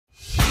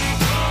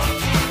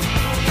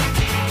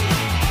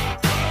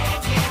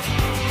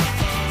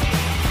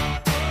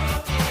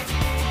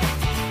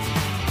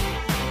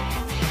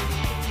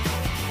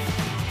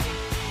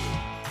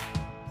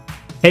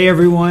Hey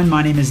everyone,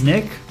 my name is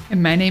Nick.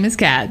 And my name is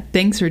Kat.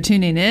 Thanks for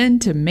tuning in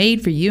to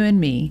Made for You and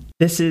Me.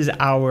 This is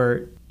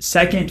our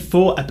second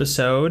full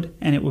episode,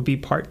 and it will be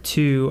part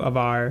 2 of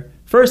our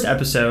first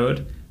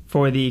episode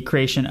for the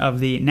creation of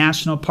the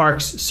National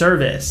Parks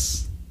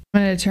Service.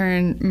 I'm going to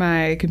turn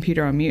my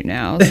computer on mute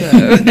now so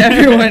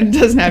everyone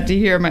doesn't have to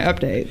hear my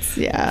updates.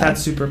 Yeah.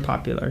 That's super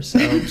popular. So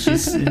it's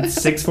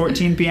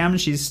 6:14 p.m. and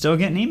she's still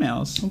getting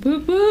emails.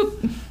 Boop,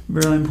 boop.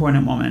 Really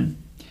important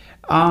woman.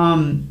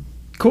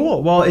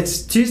 Cool. Well,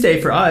 it's Tuesday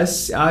for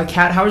us.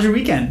 Kat, how was your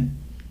weekend?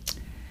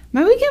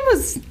 My weekend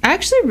was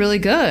actually really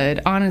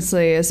good,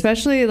 honestly,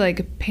 especially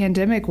like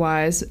pandemic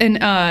wise.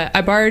 And I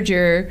borrowed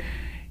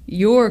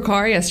your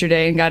car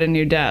yesterday and got a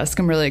new desk.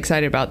 I'm really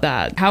excited about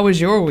that. How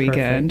was your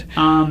weekend?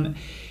 Perfect.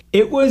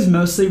 It was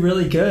mostly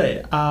really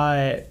good.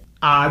 I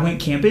went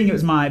camping. It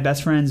was my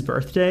best friend's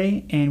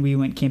birthday, and we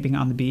went camping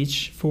on the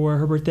beach for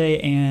her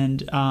birthday.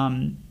 And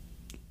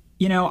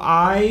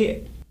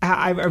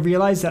I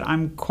realized that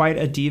I'm quite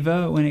a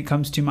diva when it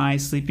comes to my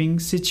sleeping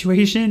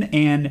situation,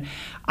 and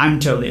I'm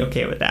totally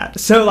okay with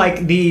that. So like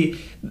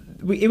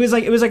it was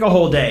like a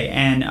whole day,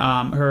 and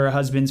her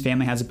husband's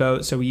family has a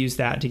boat, so we used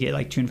that to get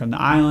like to and from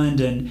the island,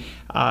 and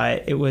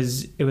it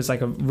was like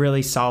a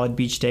really solid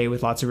beach day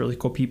with lots of really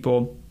cool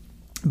people.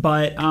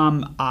 But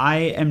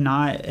I am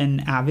not an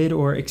avid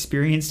or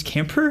experienced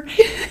camper,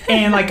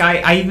 and like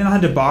I even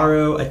had to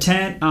borrow a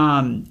tent,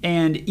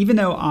 and even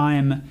though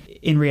I'm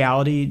in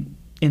reality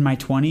in my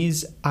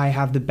 20s, I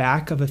have the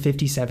back of a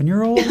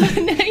 57-year-old.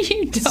 No,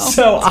 you don't.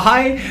 So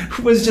I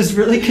was just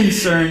really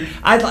concerned.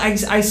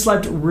 I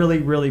slept really,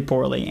 really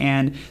poorly,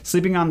 and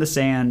sleeping on the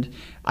sand,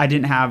 I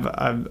didn't have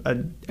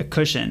a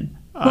cushion.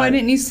 Why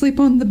didn't you sleep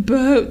on the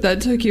boat that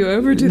took you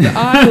over to the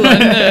island,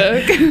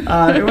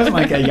 Nick? It wasn't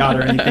like a yacht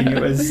or anything. It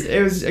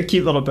was a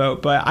cute little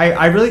boat, but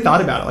I really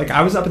thought about it. Like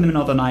I was up in the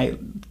middle of the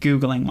night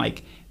Googling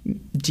like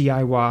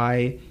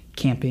DIY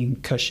camping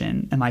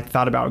cushion and like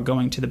thought about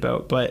going to the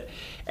boat. But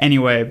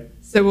anyway,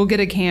 so we'll get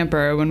a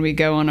camper when we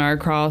go on our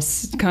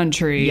cross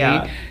country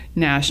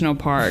national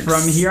parks.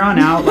 From here on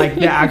out, like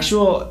the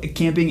actual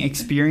camping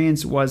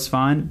experience was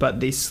fun,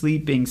 but the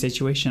sleeping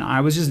situation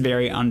I was just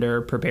very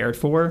underprepared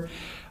for.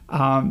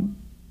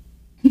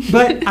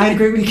 But I had a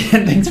great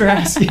weekend. Thanks for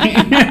asking.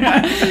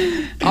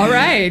 All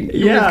right.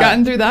 Yeah. We've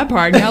gotten through that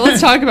part. Now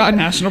let's talk about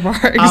national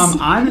parks.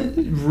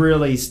 I'm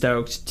really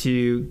stoked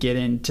to get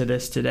into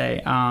this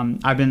today.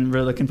 I've been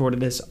really looking forward to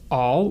this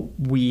all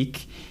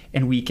week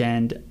and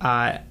weekend.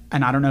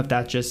 And I don't know if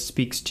that just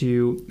speaks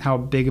to how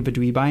big of a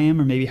dweeb I am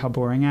or maybe how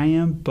boring I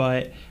am,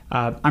 but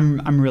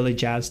I'm really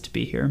jazzed to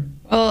be here.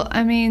 Well,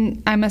 I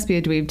mean, I must be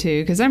a dweeb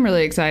too, because I'm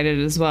really excited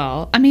as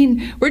well. I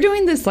mean, we're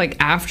doing this like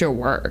after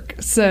work.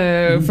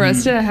 So for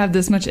us to have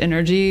this much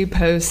energy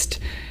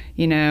post,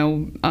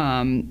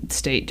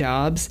 state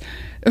jobs,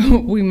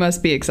 we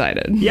must be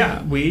excited.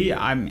 Yeah,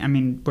 I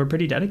mean, we're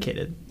pretty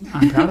dedicated.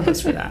 I'm proud of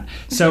us for that.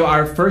 So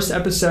our first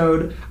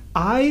episode,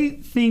 I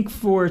think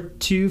for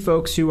two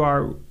folks who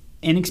are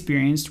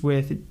inexperienced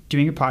with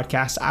doing a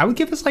podcast, I would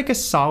give us like a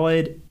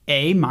solid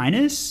A-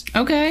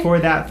 for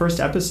that first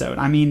episode.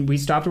 I mean, we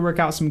still have to work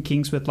out some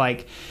kinks with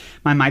like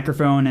my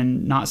microphone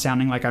and not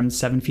sounding like I'm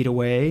 7 feet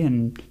away,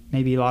 and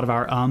maybe a lot of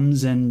our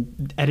ums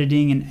and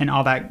editing and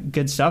all that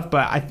good stuff.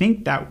 But I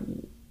think that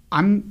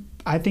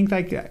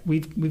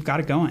we've got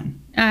it going.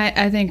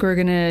 I think we're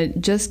gonna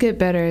just get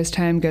better as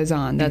time goes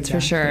on. That's exactly.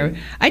 For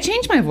sure. I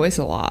change my voice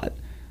a lot.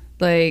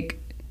 Like,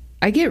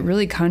 I get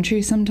really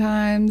country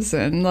sometimes,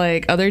 and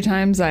like other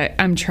times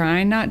I'm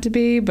trying not to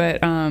be, but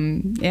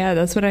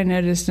that's what I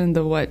noticed in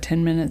the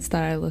 10 minutes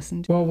that I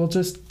listened to. Well, we'll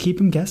just keep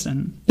them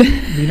guessing.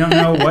 We don't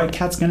know what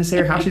Kat's going to say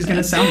or how she's going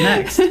to sound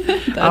next.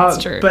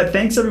 That's true. But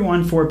thanks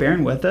everyone for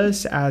bearing with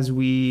us as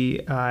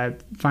we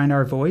find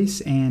our voice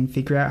and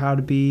figure out how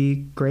to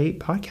be great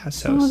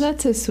podcast hosts. Oh,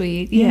 that's so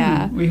sweet.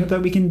 Yeah. We hope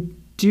that we can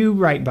do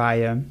right by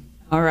you.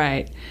 All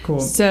right. Cool.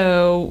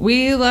 So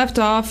we left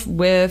off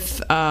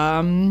with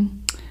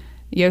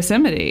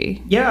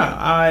Yosemite.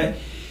 Yeah.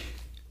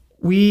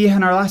 We,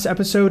 in our last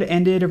episode,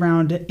 ended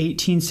around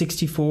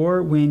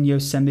 1864 when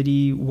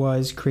Yosemite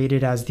was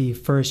created as the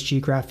first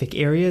geographic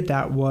area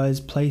that was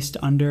placed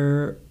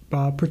under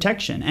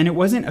protection. And it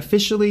wasn't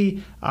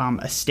officially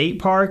a state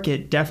park.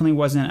 It definitely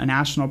wasn't a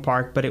national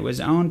park, but it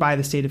was owned by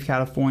the state of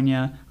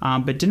California,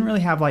 but didn't really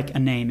have like a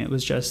name. It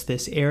was just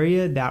this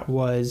area that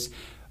was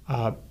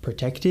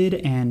protected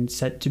and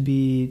set to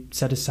be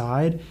set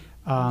aside.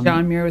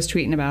 John Muir was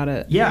tweeting about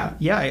it. Yeah,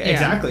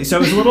 exactly. So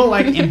it was a little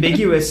like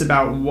ambiguous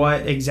about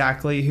what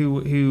exactly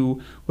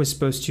who was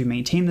supposed to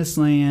maintain this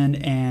land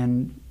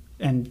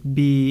and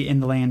be in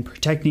the land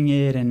protecting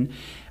it and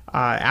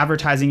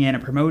advertising it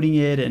and promoting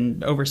it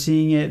and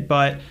overseeing it.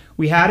 But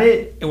we had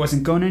it. It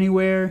wasn't going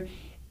anywhere,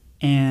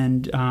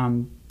 and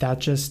that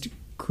just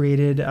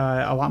created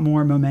a lot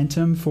more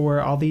momentum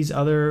for all these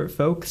other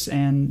folks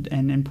and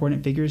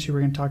important figures who we're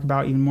going to talk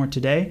about even more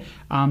today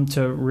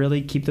to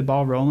really keep the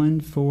ball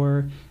rolling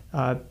for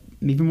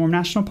even more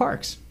national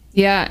parks.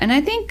 Yeah, and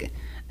I think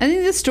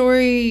the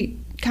story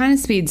kind of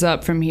speeds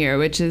up from here,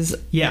 which is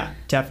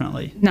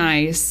definitely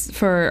nice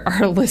for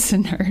our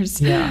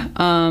listeners.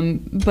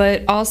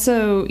 But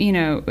also,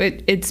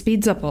 it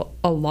speeds up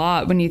a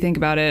lot when you think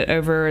about it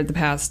over the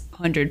past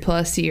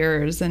 100+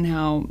 years and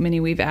how many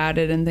we've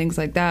added and things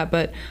like that.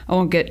 But I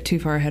won't get too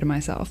far ahead of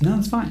myself. No,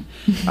 that's fine.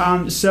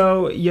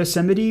 So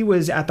Yosemite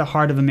was at the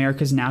heart of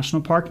America's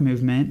national park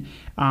movement,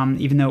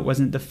 even though it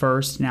wasn't the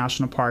first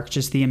national park.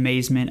 Just the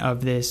amazement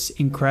of this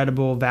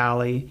incredible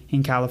valley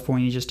in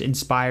California just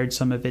inspired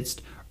some of its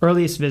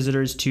earliest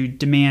visitors to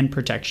demand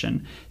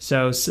protection.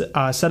 So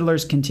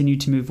settlers continued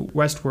to move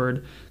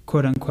westward,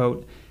 quote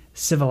unquote,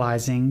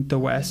 civilizing the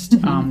West,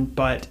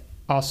 but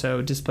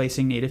also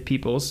displacing native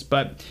peoples.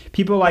 But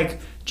people like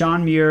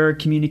John Muir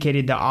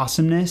communicated the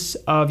awesomeness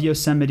of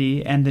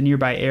Yosemite and the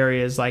nearby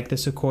areas like the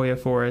Sequoia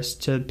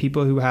Forest to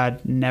people who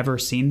had never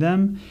seen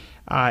them.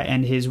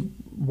 And his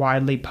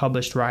widely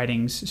published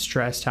writings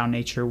stressed how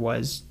nature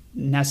was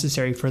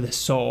necessary for the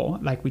soul,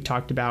 like we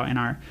talked about in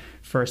our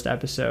first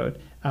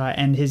episode.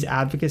 And his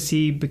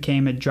advocacy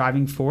became a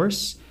driving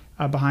force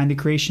behind the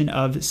creation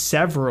of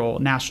several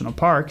national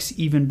parks,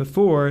 even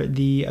before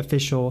the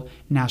official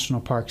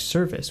National Park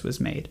Service was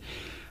made.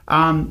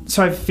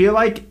 So I feel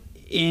like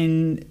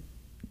in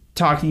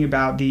talking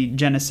about the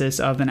genesis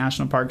of the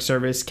National Park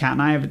Service, Kat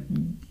and I have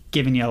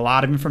given you a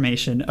lot of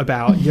information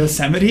about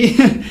Yosemite,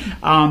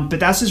 but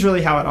that's just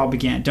really how it all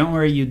began. Don't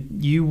worry,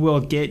 you will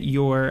get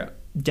your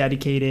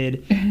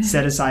dedicated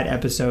set-aside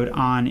episode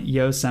on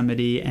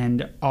Yosemite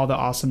and all the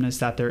awesomeness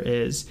that there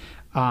is.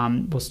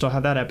 We'll still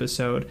have that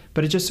episode,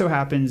 but it just so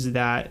happens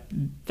that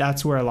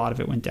that's where a lot of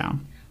it went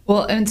down.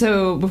 Well, and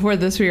so before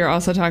this, we were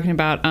also talking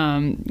about,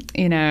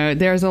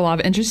 there's a lot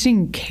of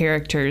interesting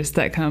characters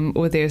that come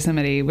with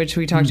Yosemite, which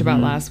we talked about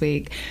last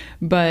week.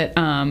 But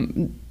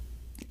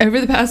over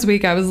the past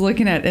week, I was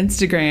looking at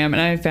Instagram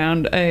and I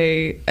found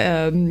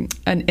an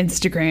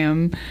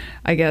Instagram,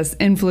 I guess,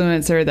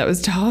 influencer that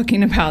was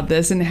talking about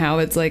this and how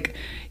it's like,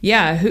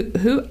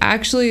 who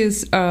actually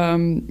is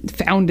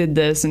founded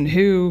this and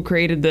who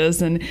created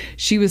this, and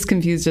she was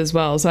confused as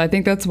well. So I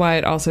think that's why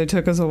it also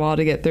took us a while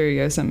to get through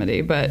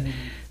Yosemite. But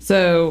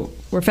so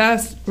we're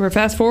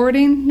fast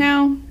forwarding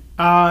now.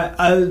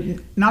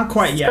 Not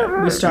quite yet.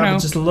 We start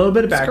with just a little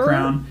bit of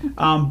background.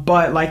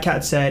 But like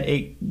Kat said,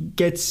 it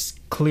gets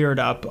cleared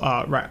up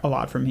a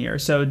lot from here.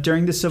 So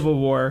during the Civil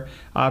War,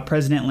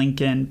 President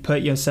Lincoln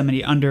put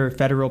Yosemite under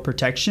federal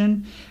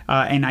protection.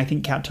 And I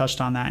think Kat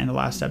touched on that in the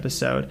last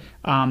episode.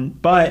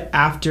 But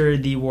after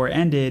the war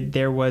ended,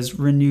 there was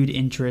renewed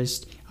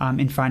interest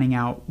in finding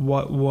out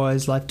what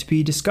was left to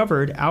be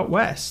discovered out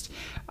west.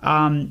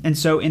 And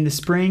so in the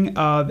spring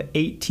of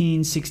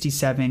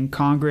 1867,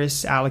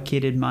 Congress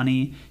allocated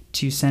money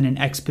to send an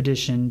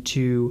expedition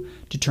to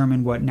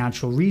determine what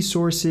natural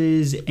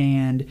resources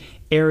and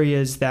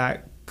areas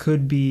that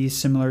could be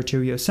similar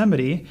to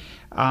Yosemite,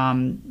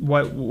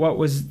 what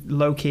was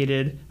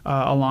located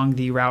along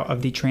the route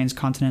of the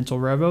Transcontinental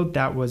Railroad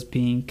that was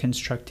being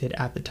constructed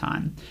at the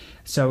time.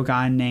 So a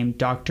guy named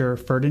Dr.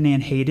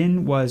 Ferdinand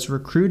Hayden was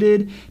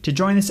recruited to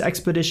join this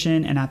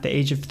expedition, and at the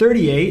age of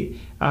 38,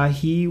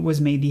 he was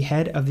made the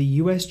head of the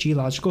U.S.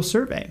 Geological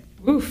Survey.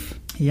 Oof.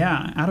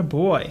 Yeah,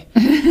 attaboy.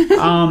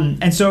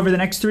 And so over the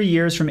next 3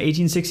 years, from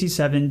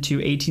 1867 to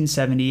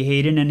 1870,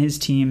 Hayden and his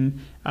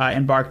team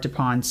embarked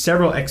upon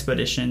several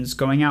expeditions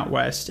going out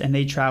west, and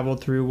they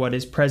traveled through what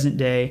is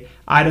present-day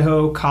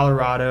Idaho,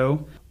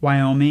 Colorado,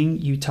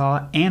 Wyoming,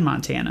 Utah, and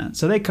Montana.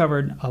 So they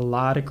covered a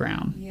lot of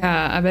ground.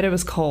 Yeah, I bet it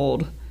was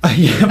cold.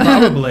 Yeah,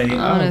 probably.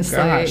 Honestly,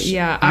 oh, gosh.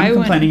 Yeah. I'm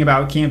complaining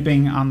about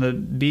camping on the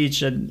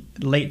beach in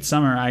late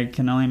summer. I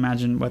can only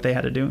imagine what they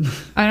had to do.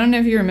 I don't know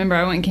if you remember,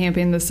 I went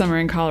camping this summer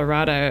in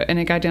Colorado, and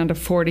it got down to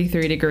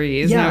 43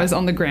 degrees, and I was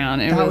on the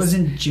ground. That was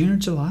in June or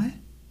July?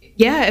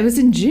 Yeah, it was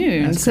in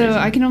June. That's so crazy.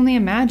 I can only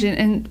imagine.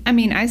 And, I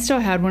mean, I still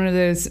had one of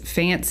those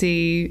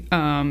fancy,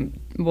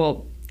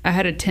 I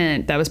had a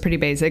tent that was pretty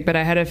basic, but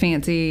I had a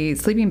fancy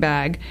sleeping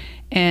bag,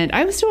 and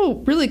I was still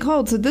really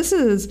cold. So this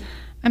is,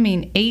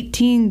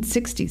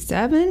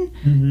 1867.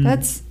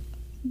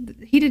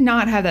 He did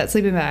not have that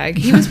sleeping bag.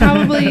 He was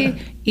probably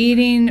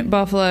eating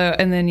buffalo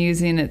and then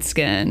using its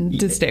skin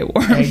to stay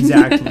warm.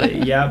 Exactly.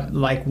 Yep.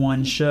 Like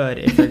one should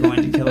if they're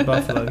going to kill a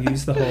buffalo.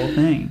 Use the whole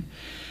thing.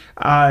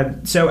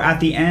 So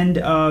at the end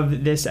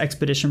of this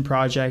expedition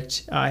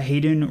project,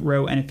 Hayden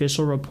wrote an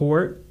official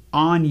report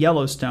on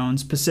Yellowstone,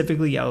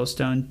 specifically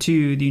Yellowstone,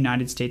 to the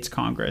United States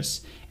Congress.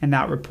 And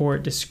that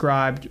report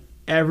described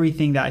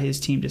everything that his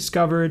team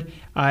discovered,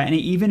 and it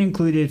even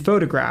included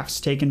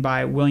photographs taken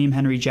by William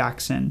Henry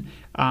Jackson.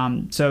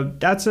 So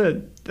that's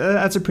a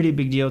pretty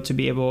big deal to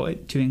be able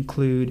to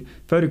include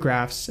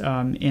photographs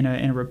in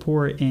a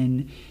report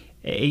in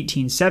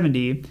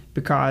 1870,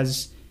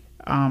 because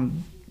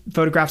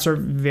photographs are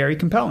very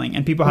compelling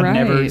and people have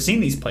never seen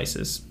these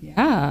places.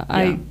 Yeah.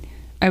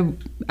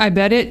 I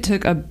bet it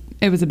took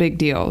it was a big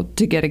deal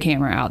to get a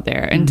camera out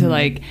there and to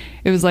like,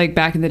 it was like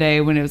back in the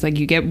day when it was like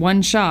you get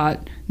one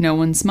shot, no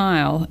one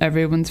smile,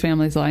 everyone's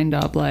family's lined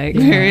up like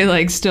very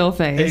like still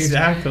faced.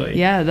 Exactly.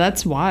 Yeah,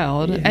 that's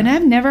wild. Yeah. And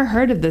I've never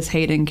heard of this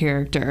Hayden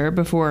character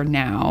before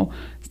now.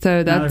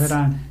 So that's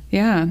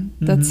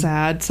that's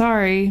sad.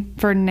 Sorry,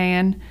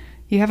 Ferdinand.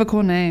 You have a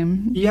cool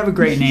name. You have a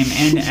great name,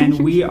 and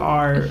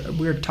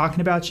we're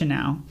talking about you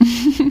now.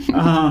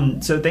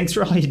 So thanks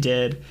for all you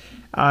did.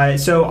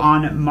 So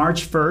on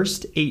March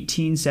 1st,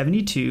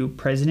 1872,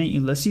 President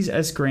Ulysses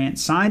S. Grant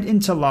signed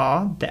into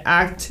law the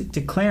act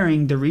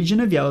declaring the region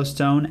of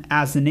Yellowstone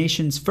as the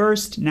nation's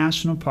first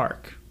national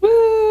park.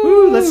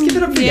 Woo! Let's give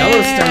it up for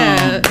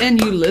Yellowstone. And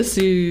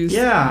Ulysses.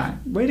 Yeah,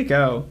 way to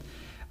go.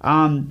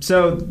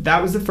 So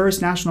that was the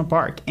first national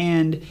park.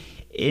 And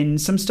in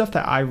some stuff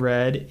that I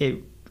read,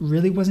 it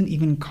really wasn't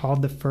even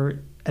called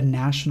a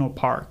national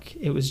park.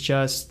 It was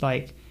just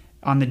like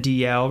on the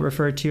DL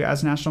referred to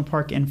as national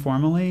park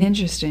informally.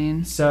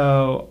 Interesting.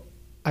 So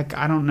like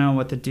I don't know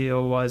what the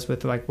deal was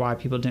with like why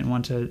people didn't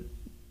want to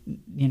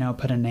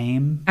put a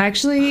name.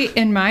 Actually,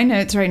 in my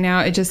notes right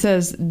now it just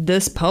says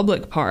this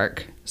public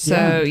park.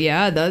 So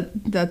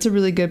that's a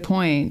really good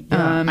point.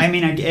 Yeah. I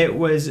mean it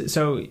was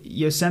so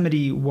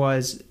Yosemite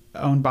was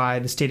owned by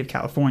the state of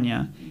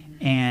California.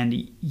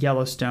 And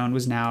Yellowstone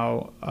was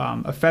now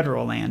a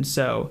federal land,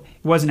 so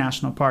it was a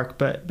national park.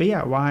 But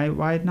yeah,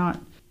 why not,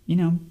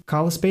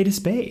 call a spade a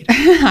spade?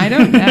 I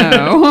don't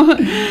know.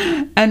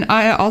 And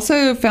I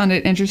also found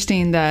it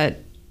interesting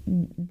that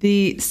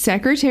the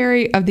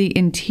Secretary of the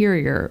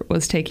Interior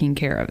was taking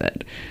care of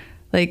it.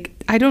 Like,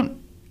 I don't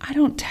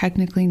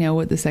technically know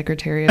what the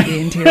Secretary of the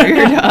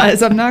Interior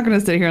does. I'm not going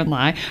to sit here and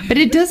lie, but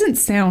it doesn't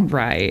sound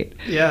right.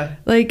 Yeah.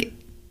 Like,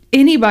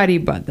 anybody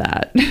but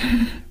that.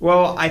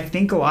 Well, I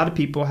think a lot of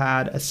people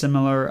had a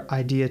similar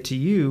idea to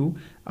you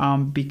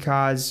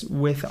because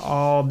with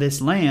all this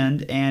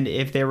land, and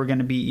if there were going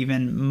to be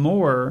even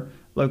more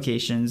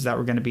locations that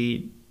were going to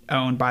be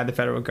owned by the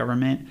federal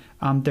government,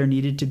 there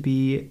needed to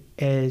be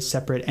a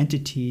separate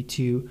entity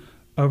to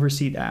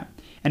oversee that.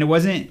 And it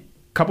wasn't a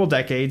couple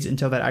decades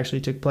until that actually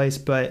took place.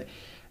 But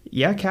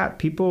yeah, Kat,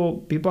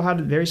 people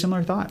had a very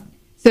similar thought.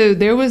 So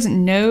there was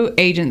no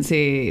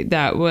agency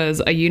that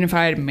was a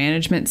unified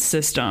management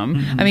system.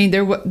 Mm-hmm. I mean,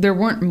 there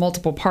weren't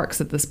multiple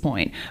parks at this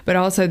point, but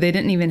also they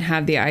didn't even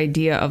have the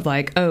idea of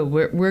like, oh,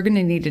 we're going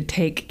to need to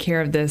take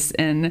care of this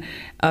in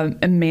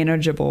a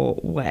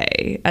manageable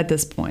way at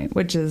this point,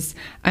 which is,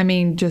 I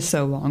mean, just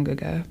so long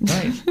ago.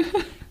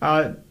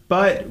 Right.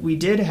 But we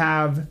did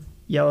have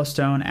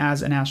Yellowstone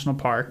as a national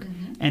park.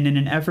 Mm-hmm. And in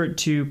an effort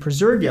to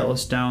preserve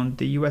Yellowstone,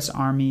 the U.S.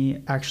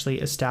 Army actually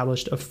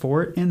established a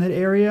fort in that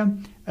area.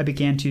 I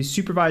began to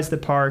supervise the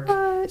park.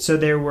 What? So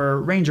there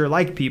were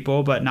ranger-like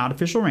people, but not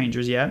official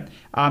rangers yet.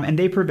 And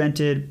they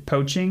prevented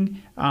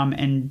poaching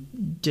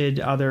and did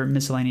other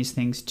miscellaneous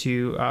things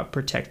to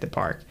protect the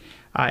park.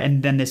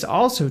 And then this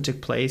also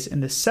took place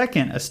in the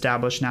second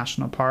established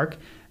national park,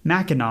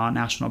 Mackinac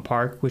National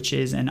Park, which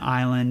is an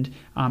island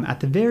at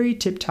the very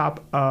tip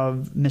top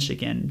of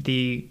Michigan,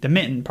 the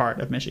Mitten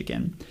part of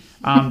Michigan.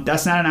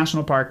 That's not a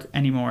national park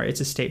anymore. It's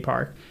a state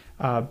park.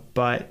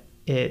 But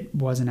it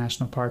was a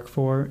national park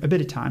for a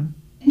bit of time.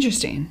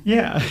 Interesting.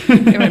 Yeah.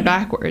 It went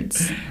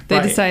backwards.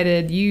 They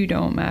decided you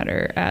don't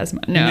matter as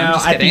much. No,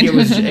 I think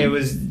it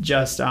was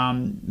just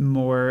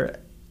more...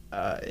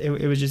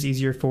 It was just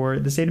easier for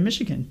the state of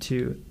Michigan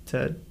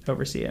to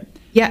oversee it.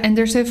 Yeah, and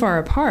they're so far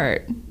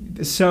apart.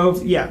 So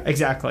yeah,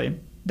 exactly.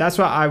 That's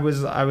why I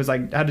was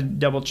like, I had to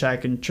double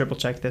check and triple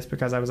check this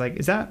because I was like,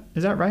 is that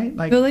right?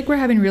 Like, I feel like we're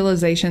having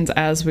realizations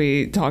as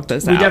we talk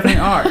this out. We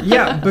definitely are.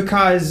 Yeah,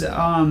 because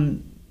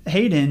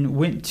Hayden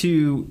went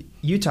to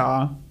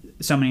Utah,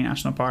 so many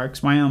national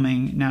parks,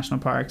 Wyoming national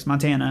parks,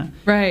 Montana,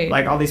 right?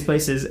 Like all these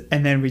places,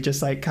 and then we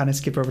just like kind of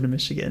skip over to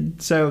Michigan.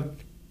 So,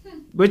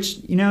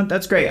 which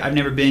that's great. I've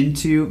never been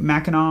to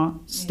Mackinac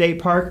State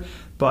Park,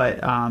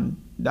 but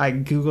I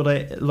googled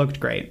it. It looked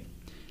great.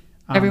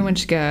 Everyone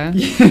should go.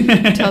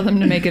 Tell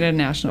them to make it a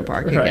national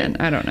park again.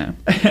 I don't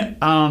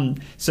know.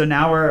 So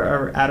now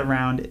we're at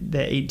around the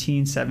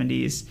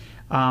 1870s.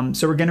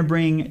 So we're going to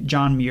bring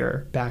John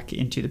Muir back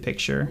into the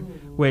picture,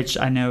 which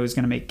I know is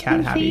going to make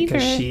Kat happy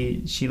because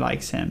she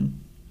likes him.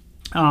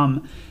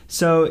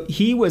 So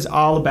he was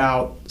all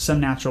about some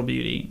natural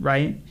beauty,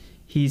 right?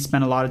 He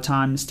spent a lot of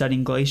time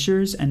studying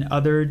glaciers and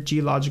other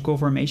geological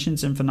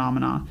formations and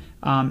phenomena,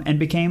 and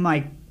became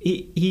like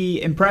he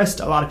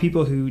impressed a lot of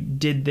people who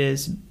did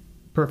this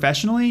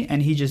professionally,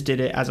 and he just did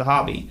it as a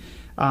hobby.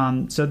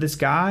 So this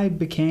guy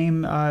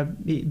became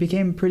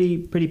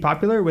pretty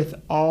popular with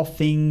all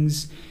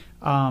things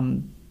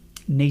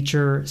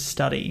nature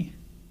study.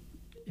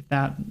 If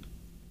that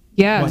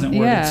wasn't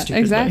worded stupidly.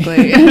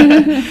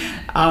 Exactly.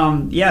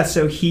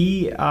 So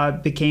he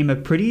became a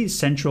pretty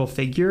central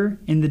figure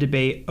in the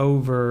debate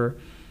over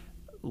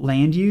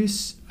land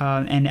use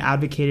and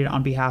advocated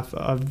on behalf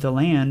of the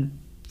land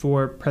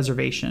for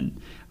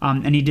preservation.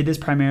 And he did this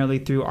primarily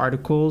through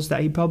articles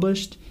that he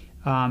published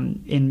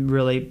in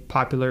really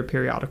popular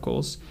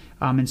periodicals.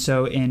 And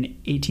so in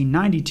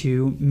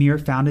 1892, Muir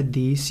founded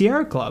the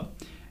Sierra Club,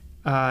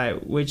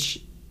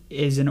 which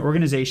is an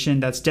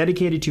organization that's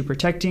dedicated to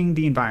protecting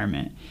the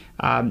environment.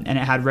 And it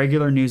had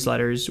regular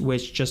newsletters,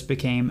 which just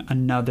became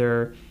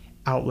another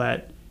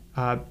outlet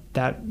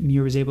that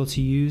Muir was able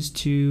to use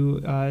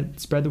to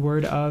spread the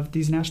word of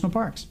these national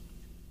parks.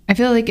 I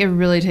feel like it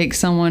really takes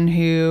someone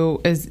who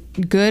is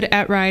good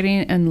at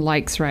writing and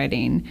likes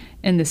writing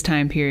in this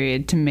time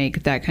period to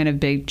make that kind of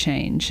big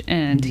change.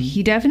 And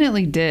he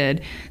definitely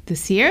did. The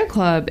Sierra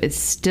Club is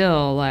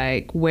still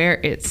like where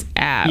it's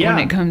at when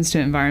it comes to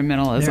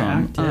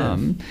environmentalism.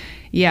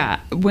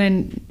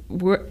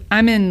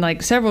 I'm in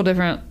like several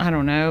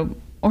different,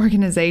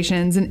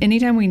 organizations, and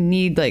anytime we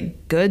need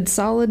like good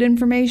solid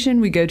information,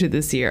 we go to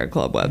the Sierra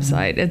Club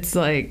website. It's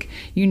like,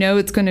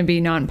 it's going to be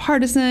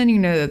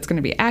nonpartisan, that's going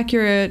to be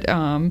accurate,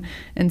 and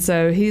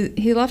so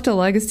he left a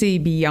legacy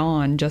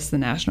beyond just the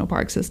national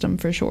park system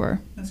for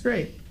sure. That's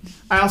great.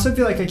 I also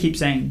feel like I keep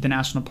saying the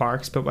national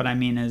parks, but what I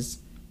mean is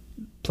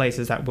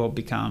places that will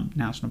become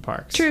national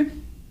parks. True.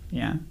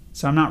 Yeah,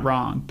 so I'm not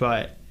wrong,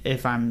 but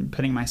if I'm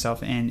putting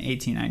myself in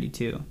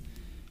 1892,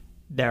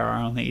 there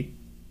are only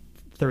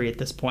 3 at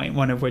this point,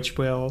 one of which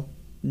will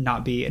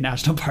not be a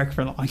national park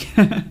for long.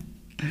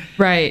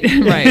 Right.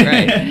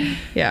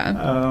 Yeah.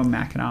 Oh,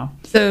 Mackinac.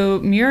 So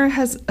Muir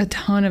has a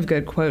ton of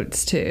good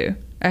quotes too.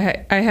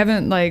 I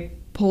haven't like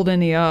pulled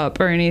any up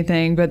or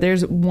anything, but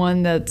there's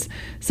one that's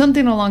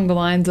something along the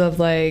lines of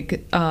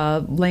like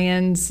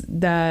lands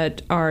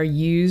that are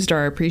used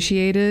are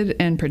appreciated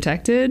and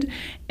protected,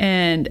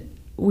 and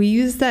we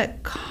use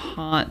that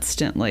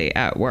constantly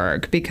at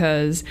work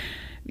because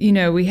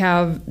we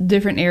have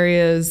different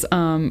areas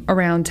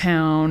around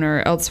town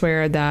or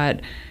elsewhere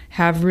that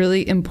have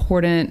really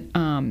important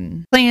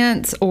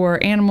plants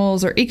or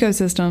animals or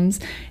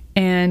ecosystems,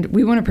 and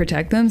we want to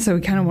protect them, so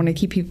we kind of want to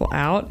keep people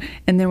out.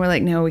 And then we're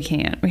like, no, we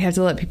can't. We have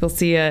to let people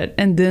see it,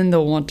 and then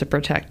they'll want to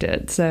protect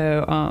it.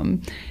 So,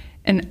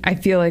 and I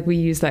feel like we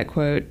use that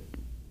quote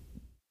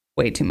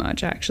way too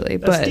much, actually.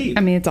 That's deep.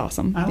 I mean, it's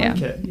awesome. I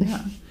like it.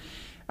 Yeah.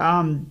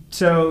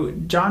 So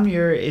John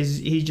Muir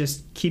he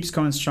just keeps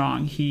going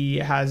strong. He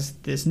has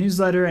this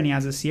newsletter, and he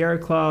has a Sierra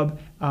Club,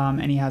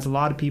 and he has a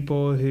lot of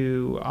people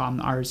who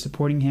are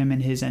supporting him in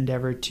his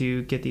endeavor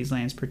to get these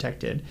lands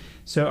protected.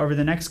 So over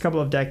the next couple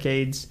of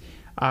decades,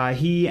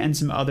 he and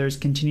some others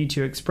continue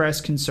to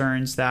express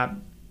concerns that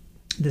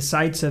the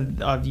sites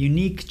of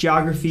unique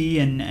geography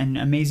and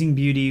amazing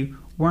beauty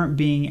weren't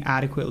being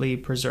adequately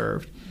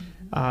preserved.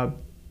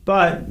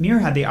 But Muir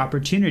had the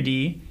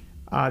opportunity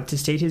to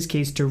state his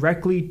case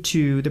directly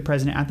to the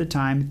president at the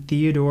time,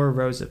 Theodore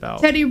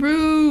Roosevelt. Teddy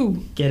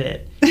Roo! Get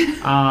it.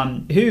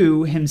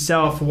 Who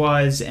himself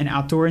was an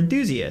outdoor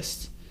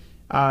enthusiast.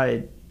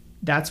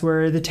 That's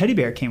where the teddy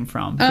bear came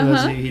from, for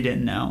those of you who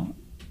didn't know.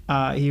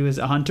 He was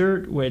a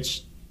hunter,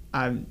 which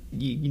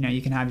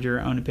you can have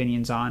your own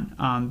opinions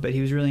on, but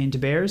he was really into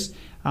bears,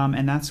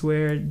 and that's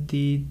where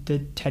the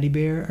teddy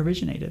bear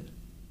originated.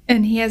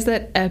 And he has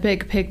that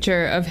epic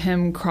picture of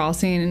him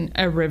crossing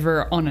a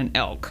river on an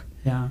elk.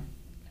 Yeah.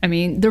 I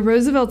mean, the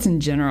Roosevelts in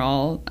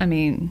general,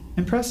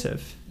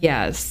 impressive.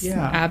 Yes.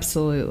 Yeah.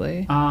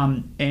 Absolutely.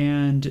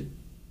 And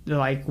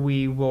like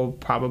we will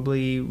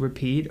probably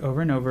repeat over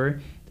and over,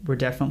 we're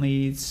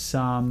definitely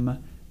there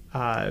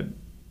are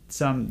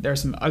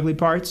some ugly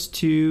parts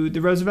to the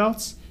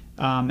Roosevelts,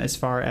 as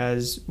far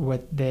as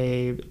what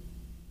their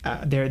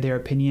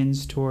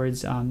opinions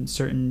towards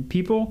certain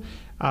people,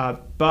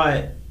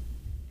 but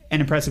an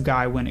impressive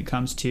guy when it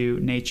comes to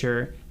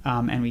nature.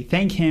 And we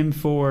thank him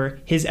for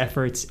his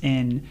efforts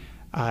in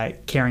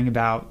caring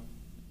about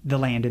the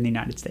land in the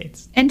United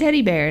States. And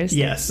teddy bears.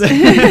 Yes.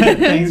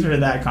 Thanks for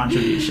that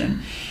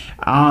contribution.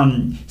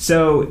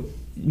 So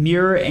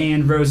Muir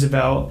and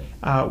Roosevelt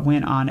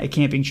went on a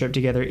camping trip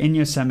together in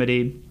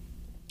Yosemite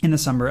in the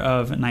summer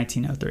of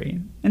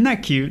 1903. Isn't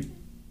that cute?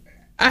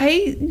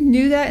 I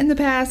knew that in the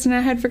past and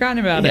I had forgotten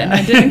about it. And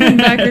I didn't come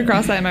back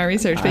across that in my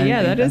research. But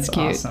that is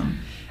cute.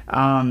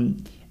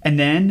 Awesome. And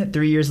then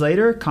 3 years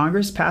later,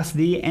 Congress passed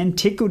the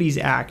Antiquities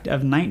Act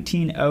of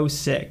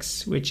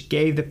 1906, which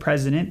gave the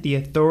president the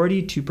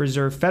authority to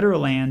preserve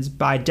federal lands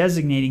by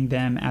designating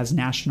them as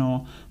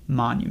national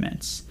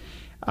monuments.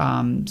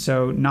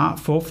 So not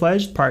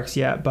full-fledged parks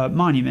yet, but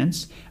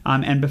monuments.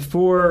 And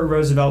before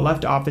Roosevelt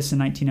left office in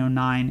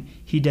 1909,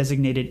 he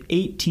designated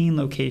 18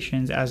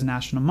 locations as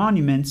national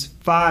monuments,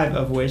 5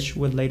 of which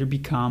would later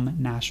become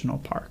national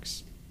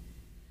parks.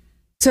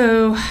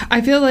 So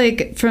I feel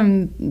like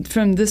from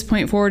this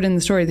point forward in the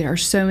story, there are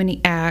so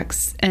many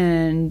acts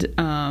and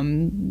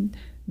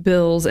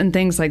bills and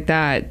things like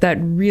that that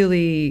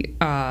really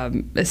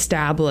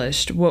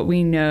established what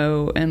we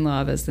know and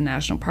love as the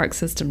national park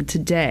system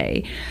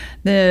today.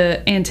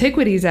 The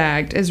Antiquities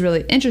Act is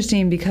really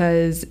interesting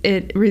because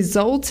it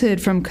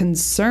resulted from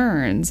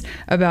concerns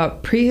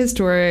about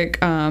prehistoric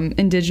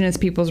indigenous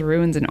peoples'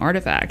 ruins and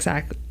artifacts.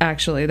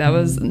 Actually, that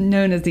was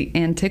known as the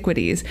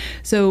Antiquities.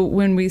 So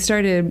when we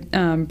started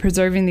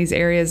preserving these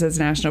areas as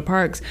national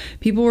parks,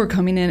 people were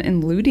coming in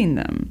and looting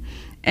them.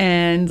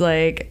 And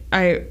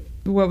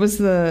what was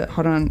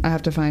hold on, I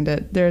have to find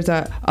it. There's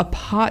a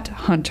pot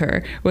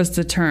hunter was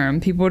the term.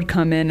 People would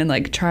come in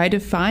and try to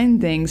find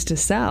things to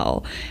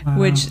sell,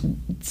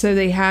 so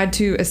they had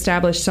to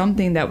establish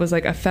something that was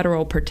like a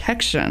federal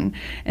protection.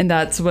 And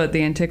that's what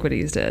the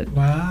Antiquities did.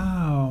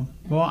 Wow.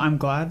 Well, I'm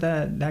glad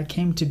that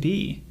came to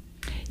be.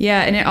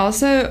 Yeah, and it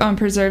also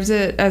preserves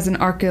it as an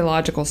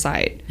archaeological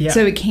site. Yeah.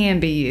 So it can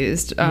be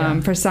used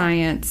for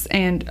science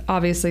and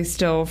obviously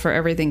still for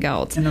everything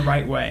else. In the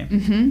right way.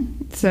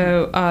 Mm-hmm.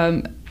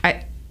 So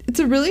it's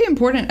a really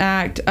important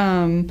act.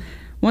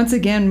 Once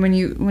again, when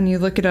you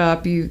look it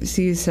up, you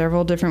see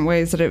several different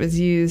ways that it was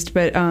used.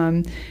 But,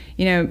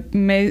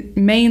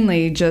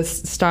 mainly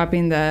just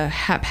stopping the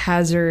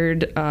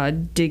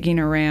haphazard digging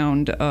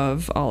around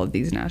of all of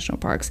these national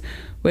parks,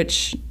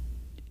 which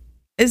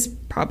is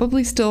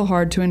probably still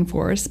hard to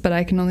enforce, but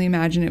I can only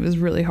imagine it was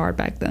really hard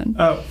back then.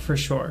 Oh, for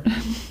sure.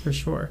 For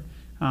sure.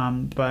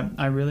 But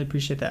I really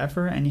appreciate the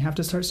effort, and you have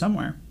to start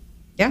somewhere.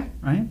 Yeah.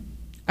 Right? Cool.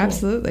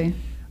 Absolutely.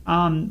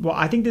 Well,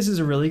 I think this is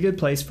a really good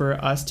place for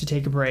us to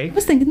take a break. I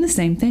was thinking the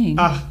same thing.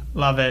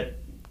 Love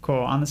it. Cool.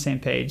 On the same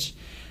page.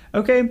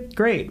 Okay,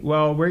 great.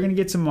 Well, we're going to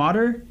get some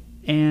water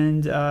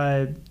and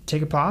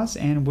take a pause,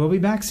 and we'll be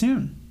back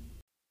soon.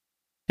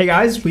 Hey,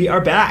 guys, we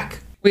are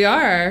back. We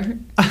are.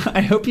 I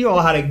hope you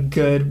all had a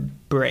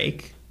good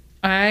break.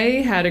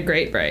 I had a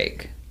great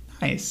break.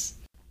 Nice.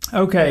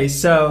 Okay,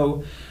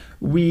 so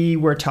we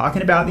were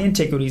talking about the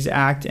Antiquities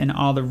Act and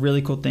all the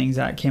really cool things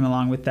that came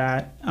along with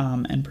that,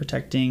 and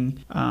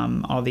protecting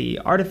all the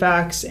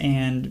artifacts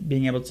and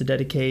being able to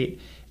dedicate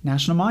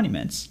national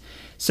monuments.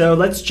 So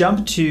let's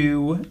jump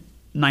to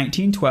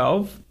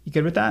 1912. You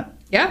good with that?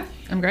 Yeah,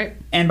 I'm great.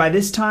 And by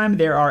this time,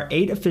 there are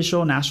 8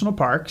 official national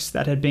parks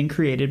that had been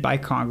created by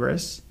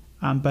Congress.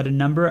 But a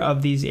number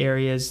of these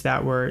areas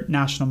that were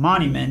national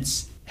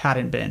monuments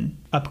hadn't been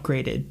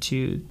upgraded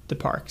to the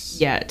parks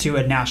yet. To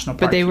a national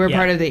park. But they were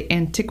part of the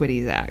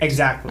Antiquities Act.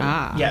 Exactly.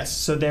 Yes.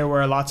 So there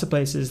were lots of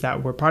places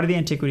that were part of the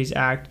Antiquities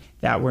Act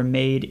that were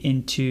made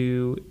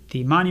into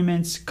the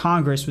monuments.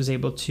 Congress was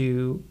able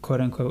to,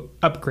 quote unquote,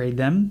 upgrade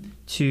them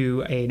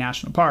to a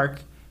national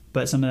park,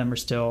 but some of them were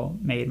still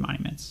made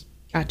monuments.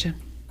 Gotcha.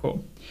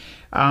 Cool.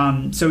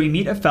 So we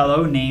meet a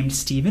fellow named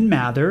Stephen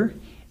Mather,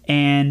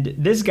 and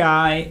this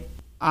guy,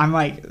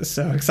 I'm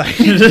so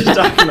excited to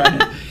talk about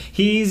him.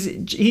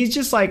 He's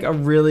just a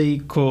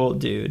really cool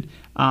dude.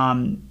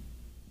 We'll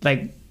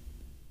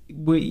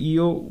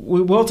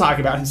talk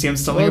about him. See, I'm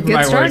stumbling over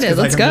my words.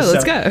 Let's go.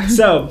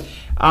 So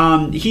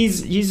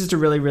he's just a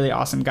really, really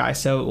awesome guy.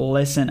 So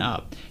listen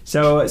up.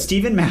 So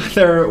Stephen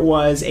Mather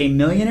was a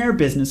millionaire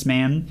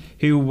businessman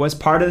who was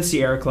part of the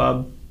Sierra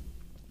Club.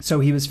 So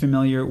he was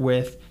familiar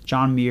with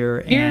John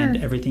Muir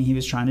and everything he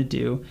was trying to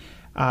do.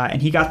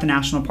 And he got the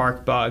national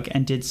park bug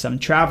and did some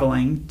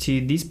traveling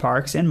to these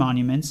parks and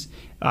monuments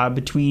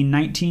between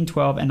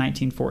 1912 and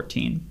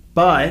 1914.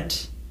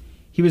 But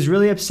he was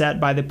really upset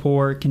by the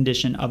poor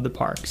condition of the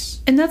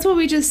parks. And that's what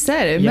we just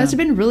said. It must have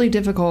been really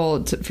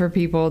difficult for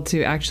people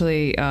to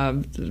actually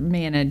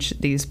manage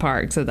these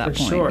parks at that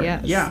point. Sure.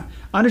 Yes. Yeah,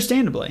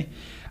 understandably.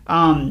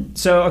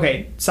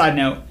 Side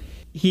note.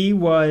 He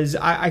was...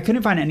 I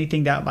couldn't find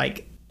anything that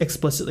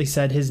explicitly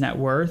said his net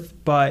worth,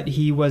 but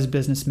he was a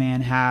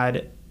businessman,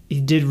 he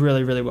did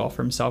really, really well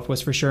for himself,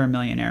 was for sure a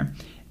millionaire.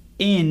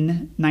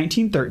 In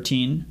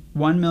 1913,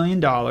 $1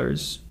 million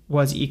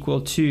was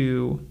equal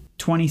to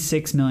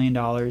 $26 million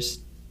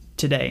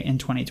today in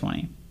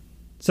 2020.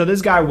 So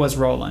this guy was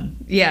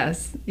rolling.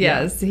 Yes.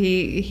 Yeah.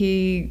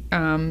 He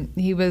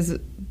was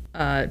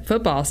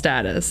football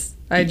status.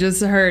 I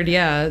just heard,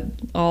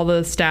 all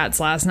the stats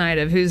last night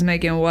of who's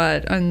making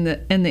what in the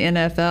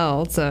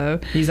NFL.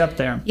 So he's up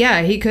there.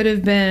 Yeah, he could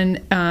have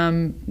been,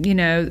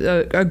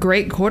 a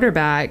great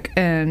quarterback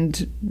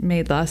and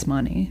made less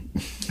money.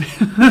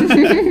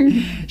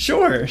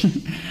 Sure.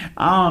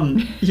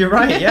 You're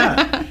right.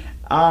 Yeah.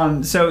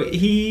 So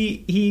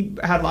he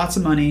had lots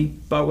of money,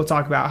 but we'll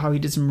talk about how he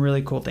did some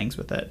really cool things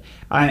with it.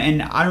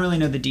 And I don't really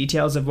know the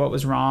details of what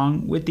was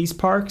wrong with these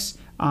parks,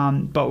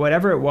 but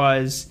whatever it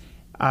was,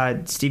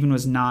 Stephen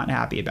was not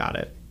happy about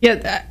it.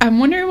 Yeah, I'm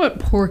wondering what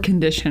poor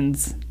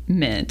conditions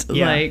meant.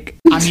 Yeah.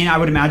 I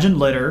would imagine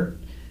litter,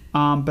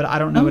 but I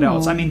don't know what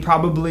else.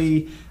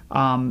 Probably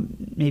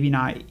maybe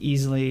not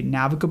easily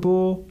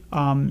navigable,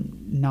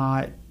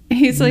 not...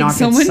 He's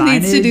someone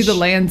needs to do the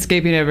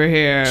landscaping over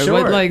here.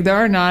 Sure. There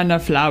are not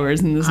enough flowers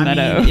in this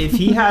meadow. If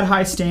he had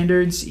high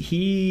standards,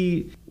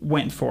 he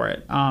went for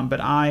it.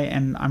 But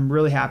I'm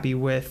really happy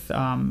with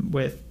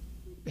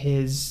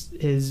his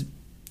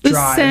the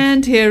drive.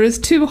 sand here is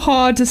too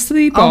hard to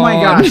sleep on. Oh my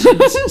gosh,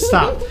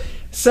 stop.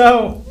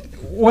 So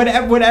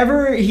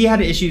whatever he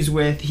had issues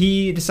with,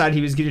 he decided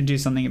he was going to do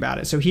something about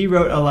it. So he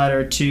wrote a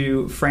letter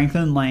to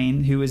Franklin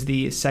Lane, who was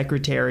the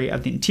Secretary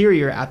of the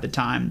Interior at the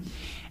time.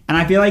 And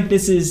I feel like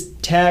this is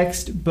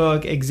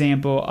textbook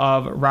example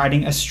of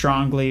writing a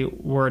strongly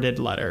worded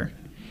letter,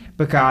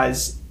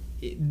 because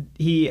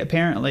he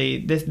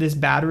apparently, this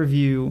bad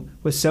review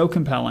was so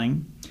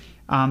compelling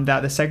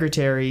that the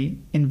secretary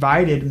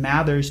invited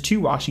Mathers to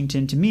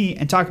Washington to meet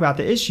and talk about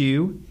the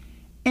issue.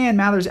 And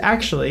Mathers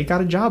actually got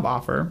a job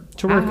offer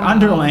to work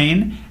under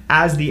Lane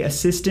as the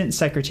Assistant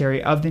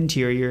Secretary of the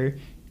Interior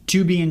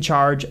to be in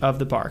charge of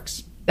the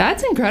parks.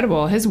 That's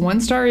incredible. His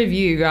 1-star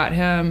review got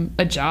him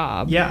a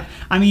job. Yeah.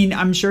 I mean,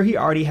 I'm sure he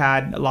already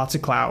had lots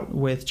of clout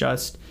with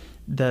just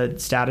the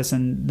status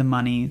and the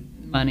money.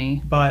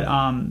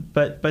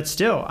 But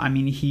still, I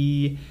mean,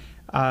 he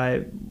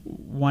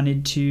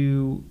wanted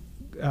to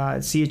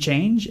see a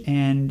change.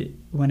 And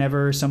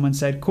whenever someone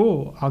said,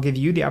 cool, I'll give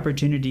you the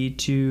opportunity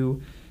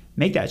to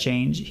make that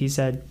change, he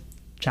said,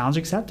 challenge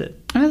accepted.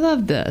 I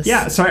love this.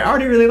 Yeah, so I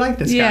already really like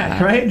this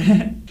guy,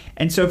 right?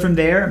 And so from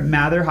there,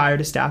 Mather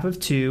hired a staff of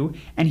 2,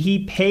 and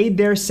he paid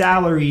their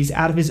salaries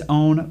out of his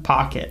own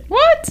pocket.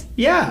 What?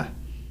 Yeah.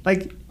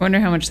 Like, wonder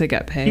how much they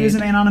got paid. He was a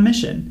man on a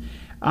mission.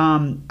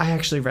 I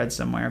actually read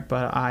somewhere,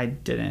 but I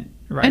didn't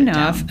write it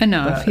down.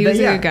 Enough. He was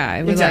a good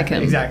guy. We like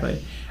him.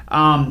 Exactly.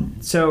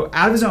 So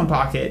out of his own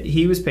pocket,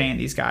 he was paying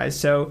these guys.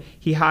 So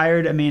he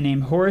hired a man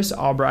named Horace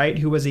Albright,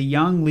 who was a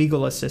young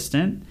legal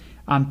assistant,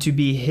 to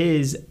be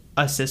his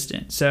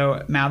assistant.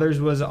 So Mathers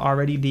was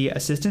already the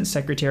Assistant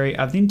Secretary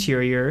of the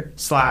Interior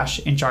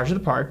 / in charge of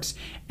the parks.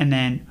 And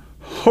then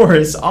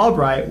Horace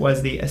Albright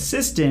was the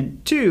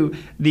assistant to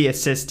the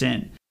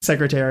Assistant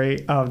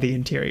Secretary of the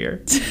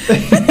Interior. This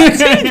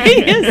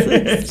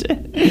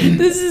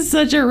is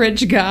such a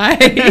rich guy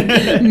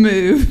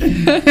move.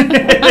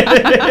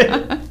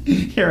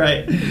 You're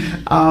right.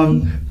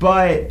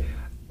 But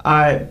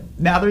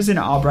Mathers and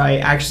Albright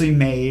actually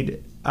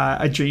made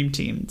a dream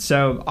team.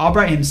 So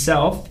Albright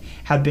himself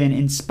had been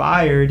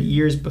inspired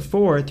years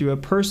before through a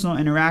personal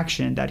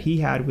interaction that he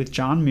had with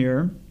John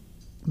Muir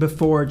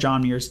before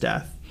John Muir's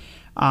death.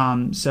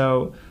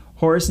 So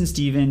Horace and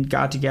Stephen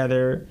got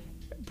together,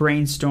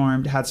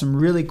 brainstormed, had some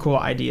really cool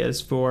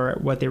ideas for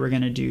what they were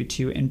going to do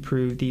to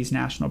improve these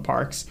national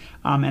parks.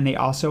 And they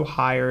also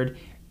hired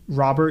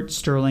Robert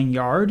Sterling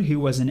Yard, who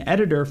was an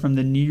editor from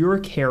the New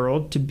York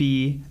Herald, to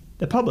be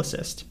the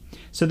publicist.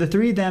 So the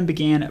 3 of them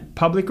began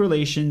public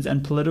relations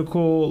and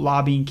political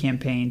lobbying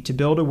campaign to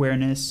build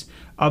awareness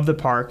of the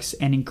parks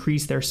and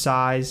increase their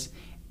size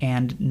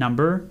and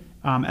number,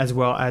 as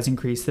well as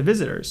increase the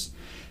visitors.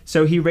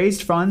 So he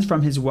raised funds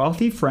from his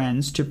wealthy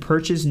friends to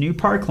purchase new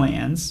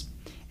parklands,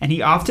 and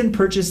he often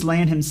purchased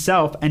land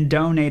himself and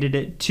donated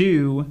it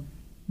to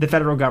the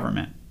federal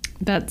government.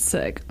 That's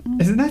sick.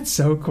 Isn't that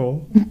so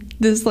cool?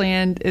 This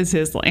land is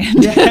his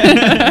land.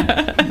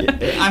 Yeah.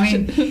 I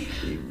mean,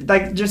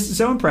 like, just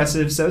so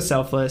impressive, so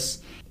selfless.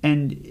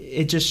 And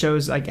it just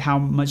shows like how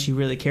much he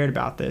really cared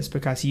about this,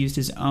 because he used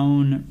his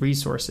own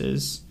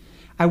resources.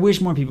 I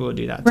wish more people would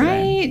do that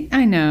today. Right?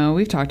 I know.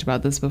 We've talked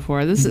about this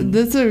before. This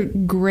is a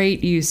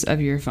great use of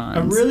your funds.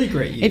 A really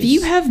great use. If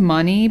you have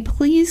money,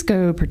 please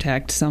go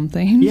protect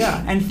something.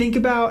 Yeah, and think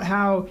about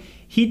how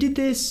he did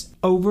this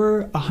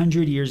over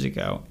 100 years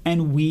ago,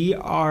 and we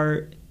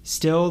are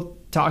still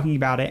talking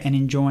about it and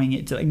enjoying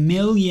it. Like,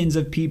 millions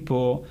of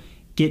people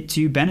get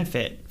to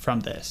benefit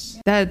from this.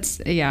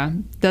 That's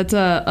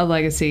a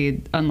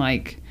legacy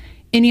unlike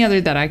any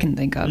other that I can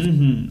think of.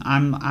 Mm-hmm.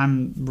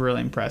 I'm really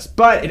impressed,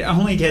 but it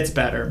only gets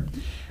better.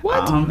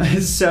 What?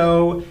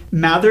 So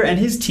Mather and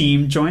his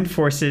team joined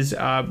forces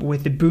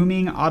with the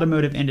booming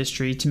automotive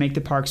industry to make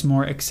the parks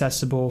more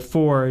accessible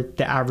for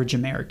the average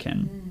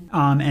American.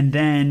 And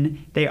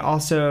then they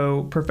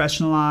also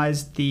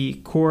professionalized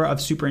the Corps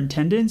of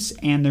Superintendents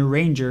and the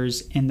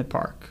rangers in the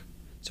park.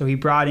 So he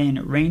brought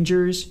in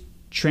rangers,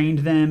 trained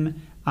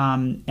them,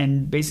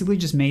 and basically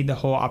just made the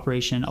whole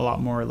operation a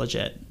lot more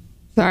legit.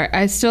 Sorry,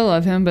 I still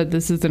love him, but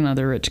this is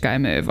another rich guy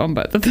move on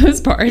both of those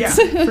parts.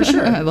 Yeah, for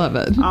sure. I love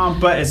it.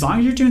 But as long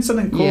as you're doing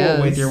something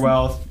cool with your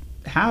wealth,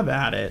 have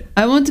at it.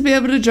 I want to be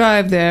able to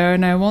drive there,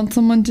 and I want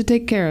someone to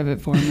take care of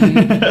it for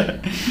me.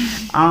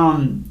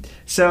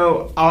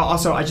 So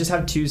also, I just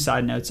have 2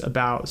 side notes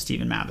about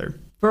Stephen Mather.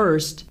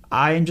 First,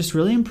 I am just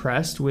really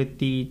impressed with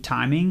the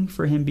timing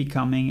for him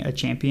becoming a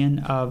champion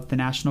of the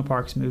national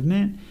parks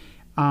movement,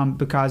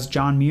 because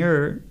John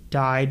Muir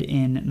died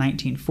in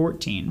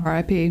 1914.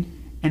 R.I.P.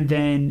 And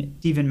then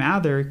Stephen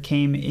Mather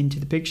came into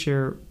the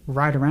picture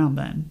right around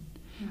then.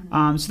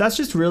 So that's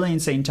just really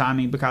insane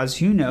timing, because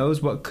who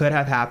knows what could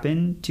have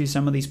happened to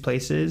some of these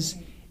places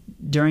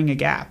during a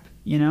gap,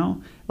 you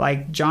know?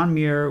 Like, John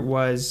Muir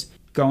was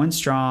going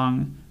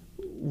strong,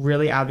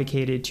 really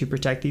advocated to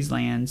protect these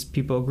lands.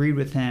 People agreed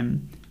with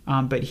him,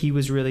 but he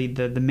was really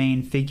the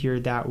main figure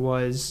that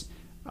was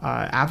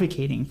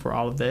advocating for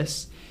all of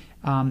this.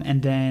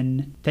 And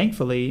then,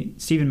 thankfully,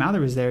 Stephen Mather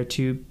was there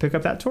to pick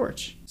up that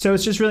torch. So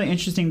it's just really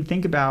interesting to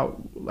think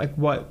about, like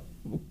what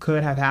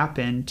could have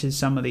happened to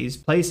some of these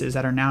places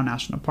that are now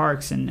national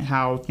parks, and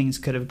how things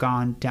could have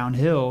gone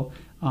downhill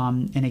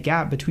in a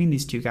gap between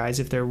these two guys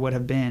if there would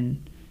have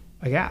been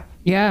a gap.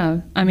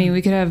 Yeah. I mean,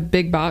 we could have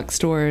big box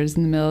stores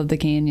in the middle of the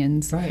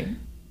canyons. Right.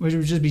 Which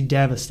would just be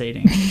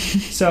devastating.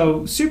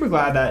 So super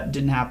glad that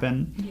didn't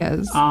happen.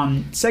 Yes.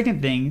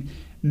 Second thing,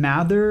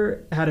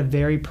 Mather had a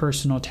very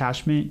personal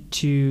attachment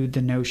to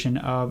the notion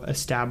of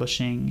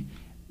establishing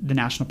the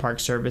National Park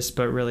Service,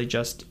 but really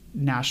just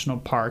national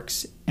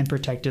parks and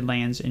protected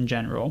lands in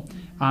general.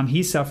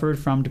 He suffered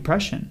from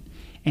depression,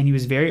 and he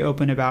was very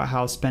open about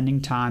how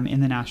spending time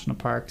in the national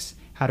parks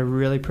had a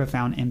really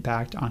profound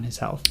impact on his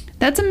health.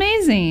 That's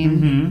amazing.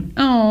 Mm-hmm.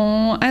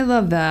 Oh, I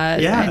love that.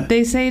 Yeah.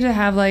 They say to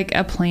have like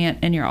a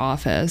plant in your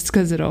office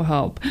because it'll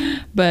help.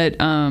 But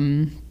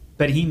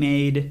he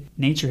made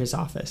nature his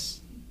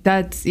office.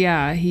 That's,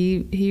 yeah, he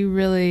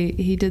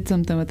did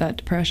something with that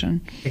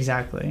depression.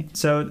 Exactly.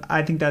 So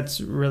I think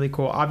that's really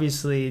cool.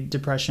 Obviously,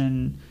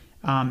 depression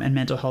and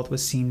mental health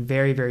was seen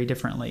very, very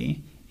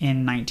differently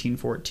in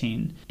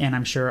 1914. And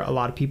I'm sure a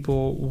lot of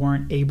people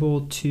weren't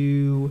able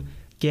to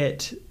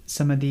get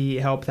some of the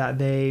help that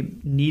they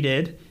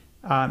needed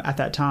at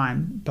that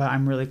time. But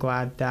I'm really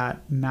glad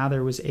that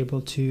Mather was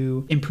able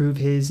to improve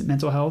his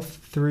mental health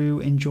through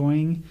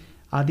enjoying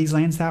these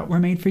lands that were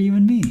made for you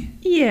and me.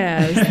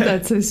 Yes,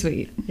 that's so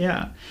sweet.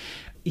 Yeah.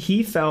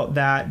 He felt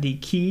that the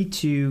key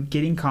to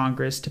getting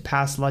Congress to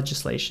pass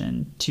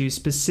legislation to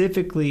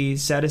specifically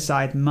set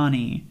aside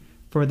money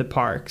for the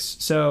parks.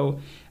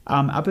 So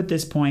up at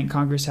this point,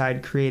 Congress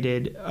had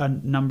created a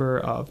number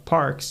of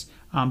parks,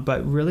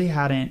 but really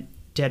hadn't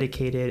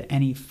dedicated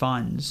any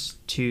funds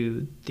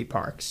to the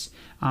parks.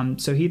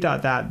 So he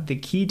thought that the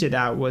key to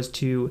that was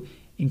to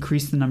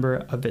increase the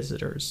number of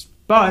visitors.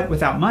 But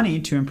without money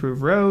to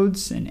improve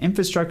roads and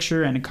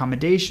infrastructure and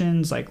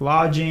accommodations like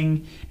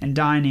lodging and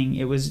dining,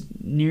 it was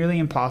nearly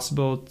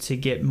impossible to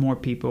get more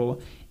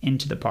people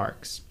into the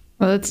parks.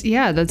 Well,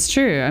 that's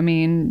true. I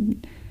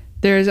mean,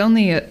 there's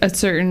only a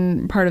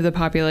certain part of the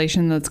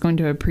population that's going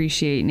to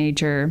appreciate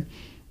nature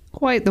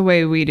quite the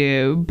way we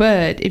do.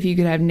 But if you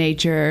could have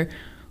nature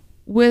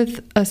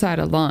with a side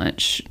of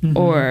lunch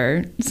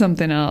or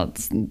something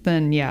else,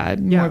 then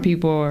more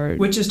people are...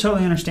 Which is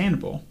totally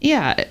understandable.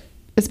 Yeah,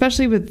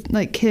 especially with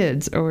like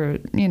kids or,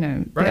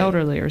 the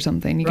elderly or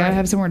something. You got to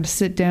have somewhere to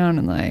sit down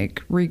and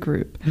like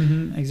regroup.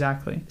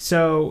 Exactly.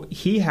 So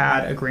he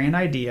had a grand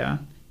idea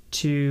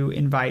to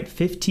invite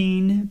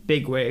 15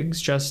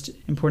 bigwigs, just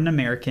important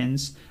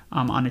Americans,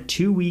 on a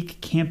 2-week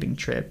camping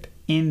trip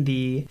in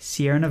the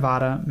Sierra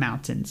Nevada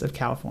mountains of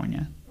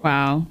California.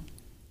 Wow.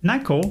 Isn't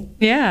that cool?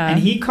 Yeah. And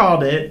he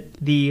called it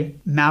the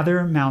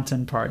Mather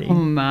Mountain Party. Oh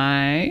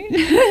my.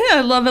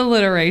 I love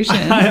alliteration.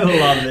 I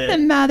love it. The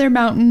Mather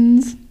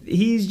Mountains.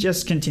 He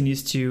just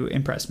continues to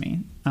impress me.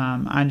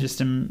 I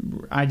just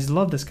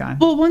love this guy.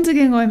 Well, once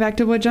again, going back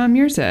to what John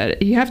Muir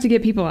said, you have to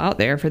get people out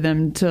there for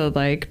them to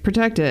like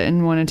protect it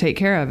and want to take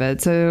care of it.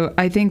 So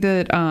I think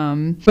that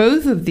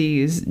both of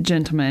these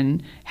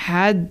gentlemen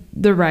had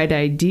the right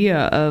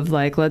idea of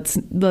like,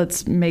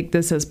 let's make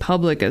this as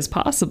public as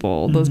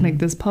possible. Let's make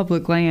this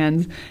public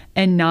lands,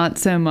 and not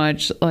so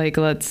much like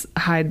let's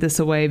hide this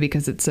away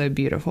because it's so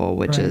beautiful,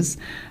 which is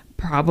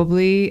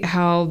probably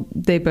how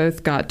they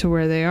both got to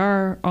where they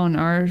are on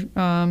our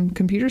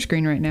computer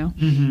screen right now.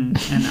 And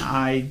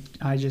I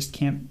just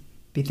can't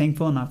be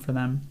thankful enough for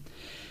them.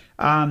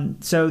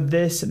 So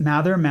this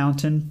Mather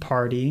Mountain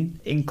Party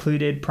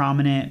included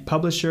prominent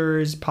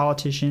publishers,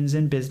 politicians,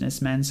 and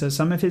businessmen. So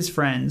some of his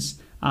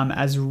friends,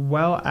 as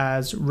well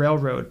as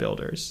railroad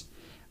builders.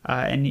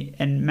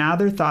 And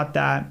Mather thought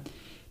that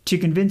to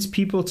convince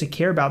people to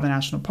care about the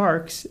national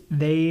parks,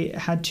 they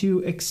had to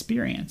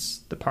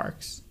experience the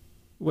parks,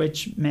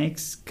 which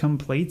makes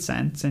complete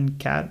sense. And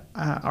Kat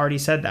already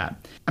said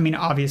that. I mean,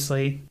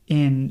 obviously,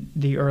 in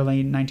the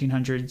early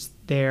 1900s,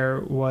 there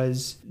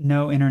was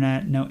no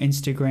internet, no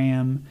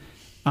Instagram,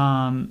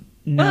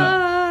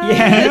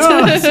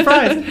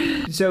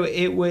 surprise. So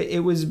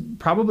it was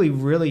probably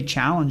really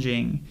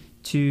challenging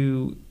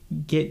to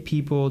get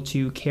people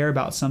to care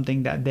about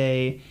something that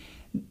they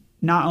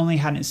not only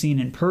hadn't seen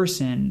in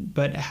person,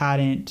 but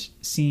hadn't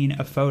seen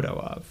a photo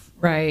of.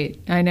 Right.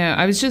 I know.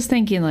 I was just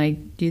thinking,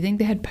 like, do you think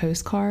they had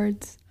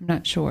postcards? I'm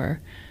not sure.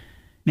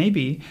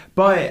 Maybe.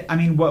 But I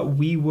mean, what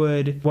we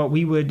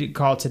would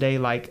call today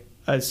like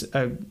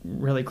a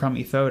really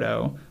crummy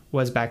photo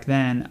was back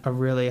then a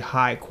really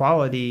high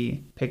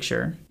quality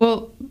picture.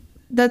 Well,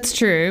 that's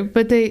true,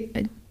 but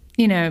they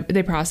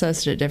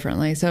processed it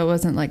differently, so it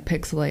wasn't like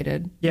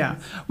pixelated. Yeah.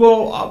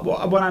 Well,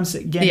 what I'm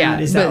getting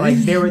at is that like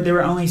there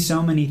were only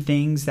so many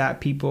things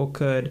that people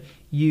could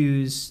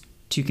use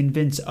to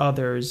convince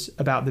others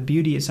about the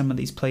beauty of some of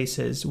these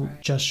places,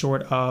 just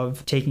short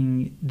of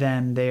taking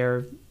them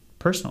there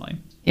personally.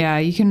 Yeah,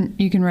 you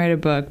can write a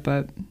book,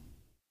 but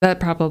that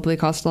probably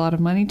costs a lot of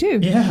money too.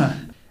 Yeah.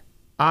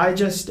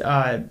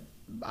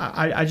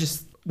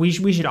 We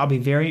should all be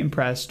very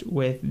impressed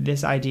with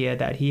this idea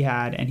that he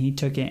had, and he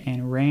took it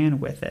and ran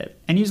with it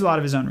and used a lot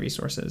of his own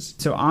resources.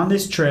 So on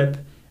this trip,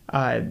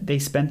 They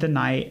spent the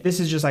night. This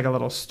is just like a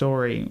little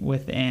story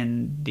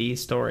within the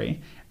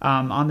story.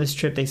 On this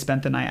trip, they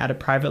spent the night at a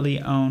privately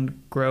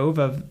owned grove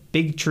of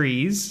big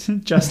trees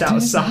just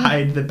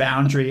outside the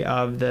boundary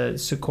of the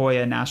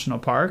Sequoia National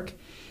Park.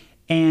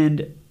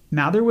 And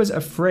Mather was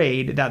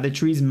afraid that the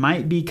trees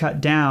might be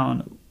cut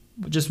down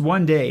just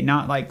one day,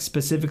 not like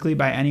specifically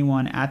by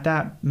anyone at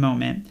that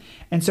moment.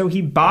 And so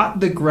he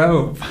bought the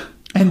grove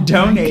and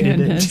donated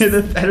it to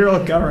the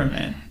federal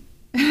government.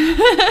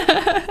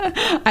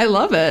 I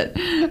love it.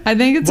 I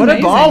think it's what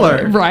amazing. A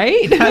baller,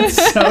 right?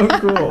 That's so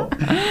cool.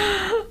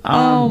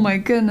 Oh my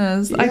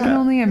goodness. Yeah. I can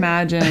only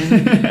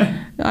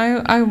imagine.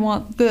 I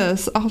want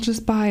this. I'll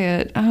just buy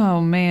it.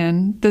 Oh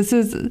man. This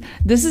is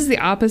the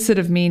opposite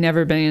of me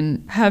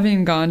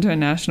having gone to a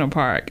national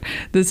park.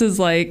 This is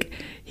like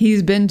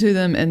he's been to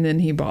them and then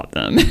he bought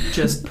them.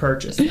 Just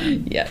purchased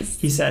them. Yes.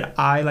 He said,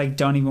 I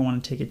don't even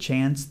want to take a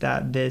chance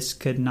that this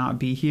could not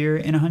be here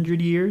in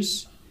 100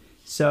 years.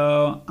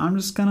 So I'm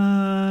just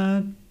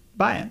gonna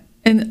buy it.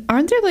 And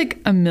aren't there like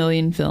a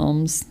million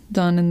films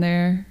done in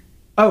there?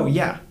 Oh,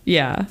 yeah.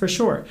 Yeah. For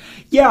sure.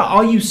 Yeah,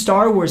 all you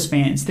Star Wars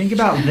fans, think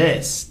about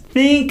this.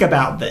 Think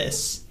about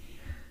this.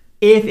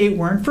 If it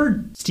weren't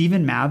for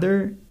Stephen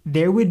Mather,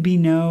 there would be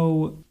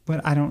no...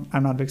 I'm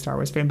not a big Star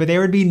Wars fan, but there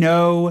would be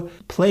no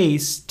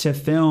place to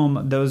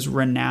film those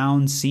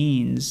renowned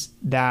scenes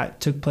that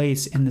took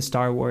place in the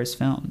Star Wars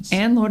films.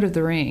 And Lord of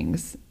the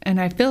Rings. And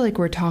I feel like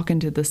we're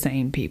talking to the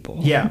same people.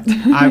 Yeah,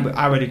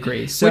 I would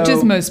agree. So, which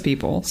is most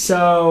people.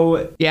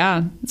 So,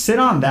 yeah. Sit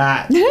on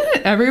that.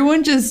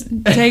 Everyone just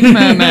take a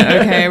moment.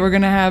 Okay,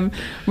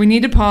 we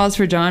need to pause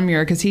for John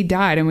Muir because he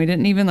died and we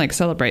didn't even like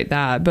celebrate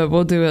that, but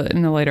we'll do it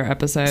in a later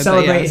episode.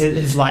 Celebrate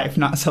his life,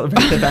 not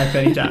celebrate the fact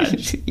that he died.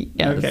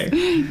 Yes.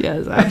 Okay.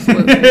 Yes,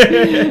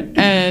 absolutely.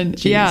 And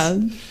Jeez. yeah,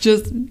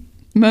 just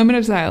moment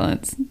of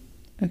silence.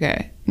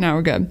 Okay, now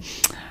we're good.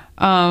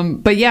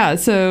 But yeah,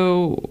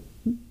 so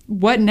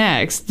what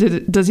next?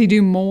 Does he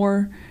do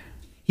more?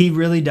 He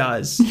really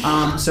does.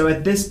 So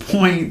at this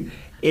point,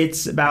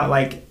 it's about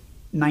like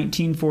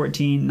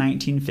 1914,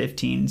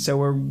 1915. So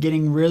we're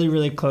getting really,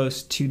 really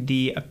close to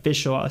the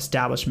official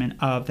establishment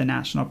of the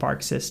national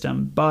park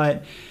system.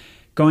 But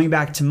going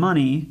back to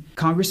money,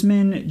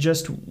 congressmen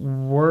just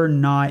were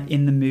not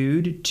in the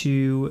mood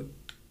to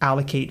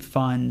allocate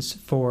funds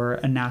for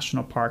a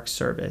national park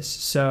service.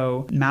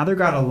 So Mather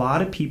got a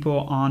lot of people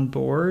on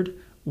board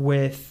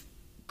with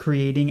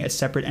creating a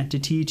separate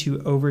entity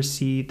to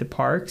oversee the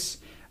parks.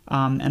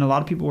 And a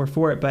lot of people were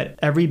for it, but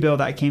every bill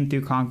that came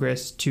through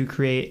Congress to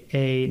create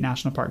a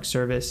national park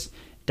service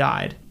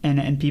died.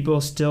 And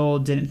people still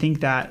didn't think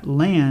that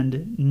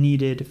land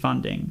needed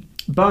funding.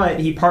 But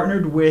he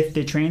partnered with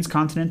the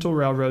Transcontinental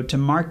Railroad to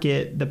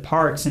market the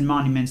parks and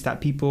monuments that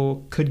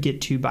people could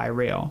get to by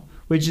rail,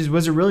 which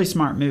was a really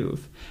smart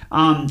move.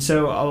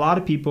 So a lot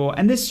of people,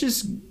 and this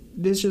just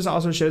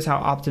also shows how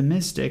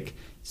optimistic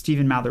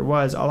Stephen Mather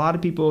was. A lot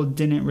of people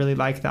didn't really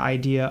like the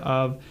idea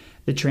of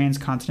the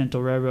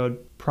Transcontinental Railroad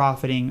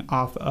profiting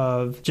off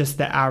of just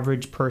the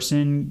average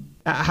person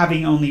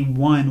having only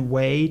one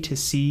way to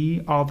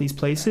see all these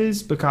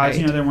places because,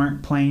 right. There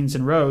weren't planes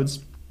and roads.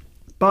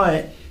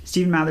 But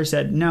Stephen Mather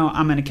said, no,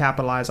 I'm going to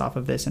capitalize off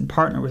of this and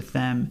partner with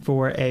them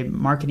for a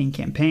marketing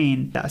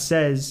campaign that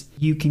says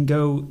you can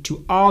go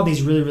to all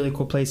these really, really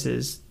cool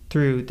places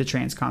through the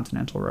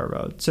Transcontinental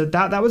Railroad. So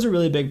that was a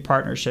really big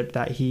partnership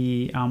that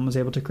he was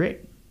able to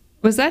create.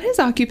 Was that his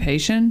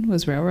occupation,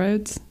 was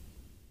railroads?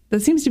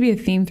 That seems to be a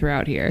theme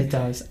throughout here. It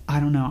does. I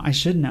don't know. I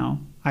should know.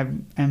 I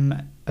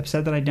am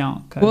upset that I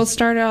don't. We'll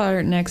start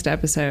our next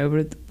episode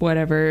with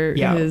whatever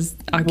his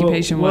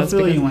occupation was.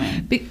 We'll fill you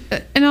in.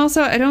 And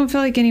also, I don't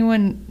feel like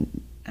anyone...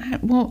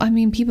 Well, I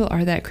mean, people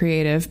are that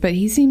creative, but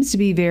he seems to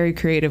be very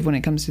creative when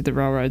it comes to the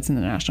railroads and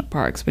the national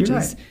parks, which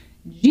is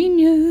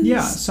genius.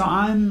 Yeah, so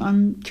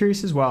I'm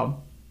curious as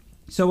well.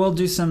 So we'll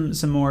do some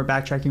more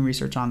backtracking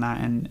research on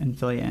that and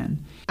fill you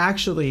in.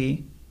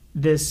 Actually,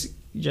 this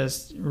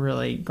just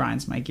really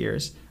grinds my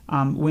gears.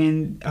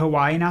 When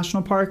Hawaii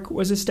National Park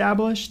was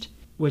established,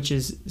 which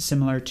is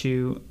similar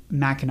to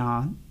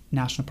Mackinac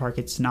National Park,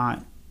 it's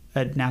not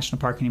a national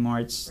park anymore.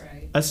 It's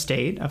a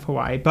state of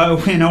Hawaii.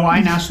 But when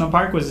Hawaii National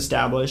Park was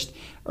established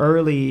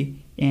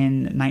early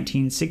in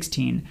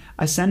 1916,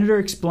 a senator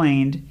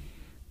explained,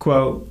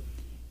 quote,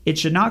 "It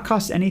should not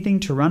cost anything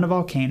to run a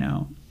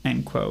volcano,"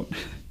 end quote.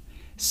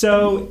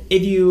 So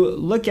if you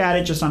look at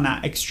it just on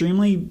that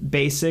extremely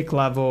basic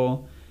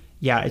level,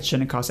 yeah, it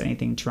shouldn't cost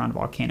anything to run a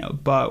volcano.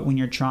 But when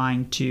you're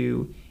trying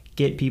to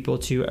get people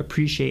to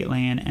appreciate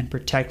land and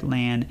protect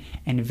land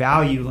and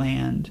value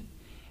land,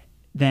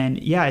 then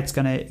yeah, it's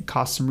going to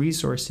cost some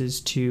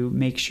resources to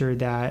make sure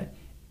that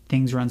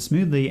things run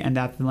smoothly and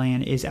that the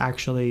land is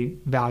actually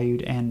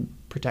valued and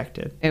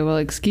protected. Okay, well,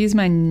 excuse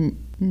my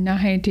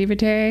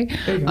naivete.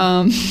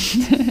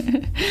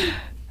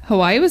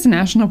 Hawaii was a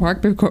national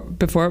park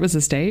before it was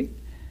a state?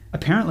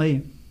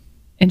 Apparently.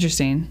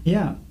 Interesting.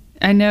 Yeah.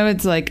 I know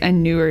it's like a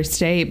newer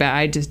state, but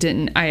I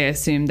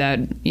assumed that,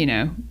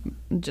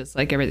 just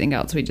like everything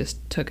else. We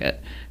just took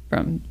it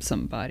from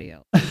somebody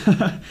else.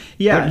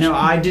 Yeah, no,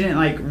 I didn't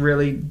like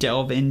really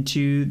delve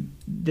into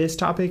this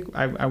topic.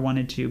 I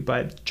wanted to,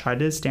 but tried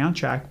to stay on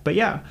track. But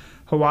yeah,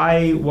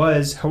 Hawaii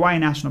was Hawaii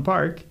National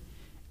Park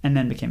and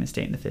then became a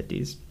state in the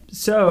 50s.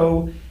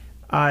 So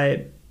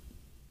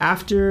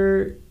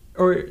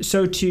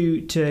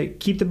to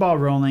keep the ball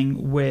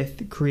rolling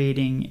with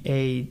creating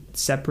a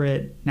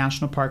separate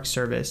National Park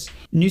Service,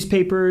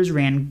 newspapers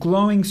ran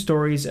glowing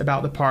stories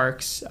about the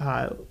parks,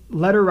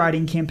 letter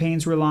writing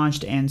campaigns were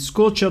launched, and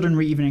school children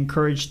were even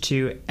encouraged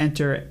to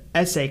enter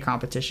essay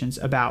competitions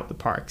about the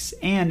parks.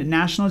 And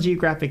National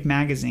Geographic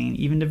magazine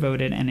even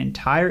devoted an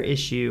entire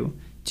issue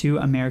to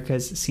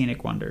America's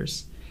scenic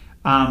wonders,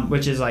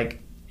 which is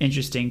like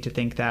interesting to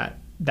think that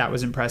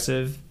was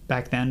impressive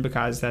back then,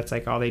 because that's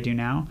like all they do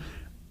now.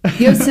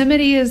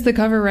 Yosemite is the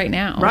cover right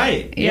now.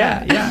 Right.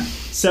 Yeah.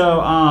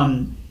 So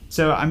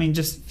I mean,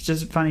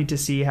 just funny to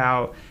see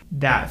how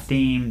that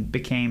theme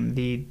became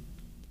the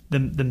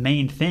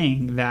main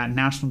thing that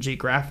National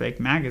Geographic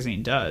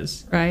magazine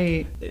does.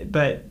 Right.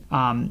 But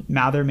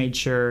Mather made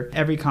sure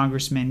every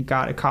congressman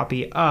got a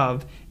copy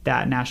of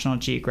that National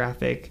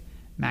Geographic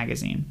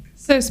magazine.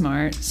 So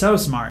smart.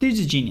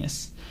 He's a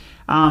genius.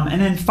 And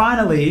then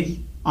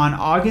finally, on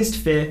August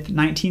 5th,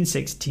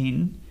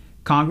 1916,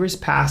 Congress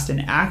passed an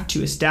act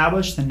to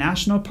establish the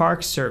National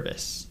Park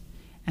Service.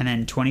 And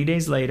then 20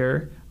 days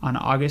later, on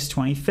August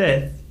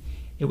 25th,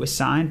 it was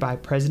signed by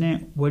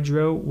President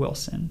Woodrow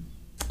Wilson.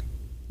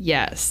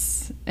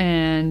 Yes.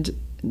 And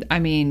I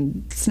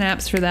mean,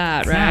 snaps for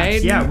that, Snaps.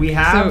 Right? Yeah, we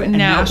have so a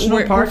now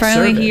National Park we're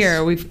finally Service.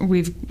 here.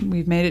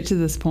 We've made it to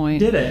this point.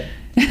 Did it?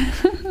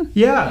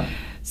 Yeah.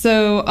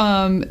 So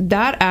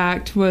that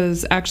act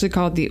was actually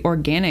called the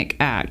Organic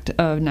Act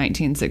of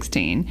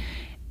 1916.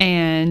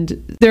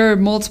 And there are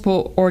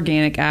multiple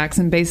organic acts,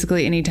 and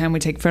basically anytime we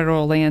take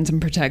federal lands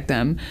and protect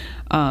them,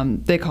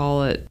 they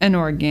call it an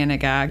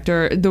organic act,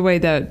 or the way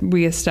that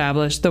we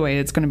establish the way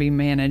it's going to be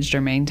managed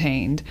or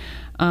maintained.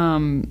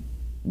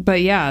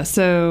 But yeah,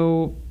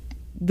 so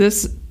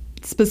this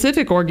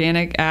specific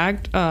organic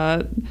act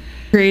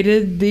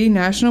created the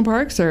National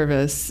Park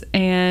Service,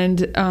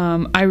 and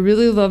I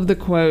really love the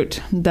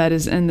quote that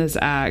is in this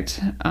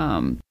act.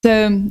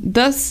 So,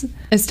 thus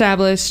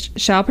established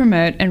shall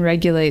promote and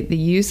regulate the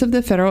use of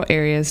the federal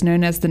areas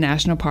known as the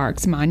national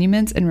parks,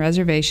 monuments, and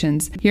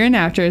reservations,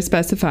 hereinafter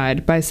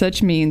specified by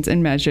such means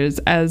and measures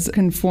as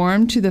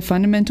conform to the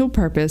fundamental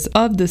purpose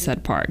of the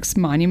said parks,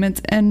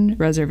 monuments, and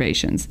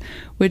reservations,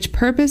 which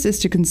purpose is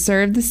to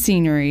conserve the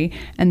scenery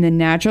and the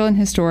natural and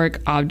historic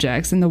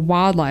objects and the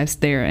wildlife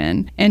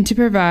therein, and to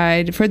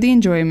provide for the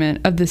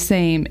enjoyment of the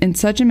same in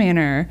such a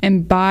manner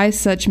and by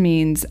such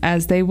means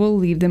as they will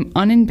leave them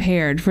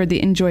unimpaired for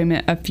the enjoyment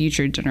of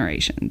future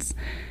generations.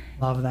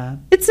 Love that.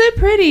 It's so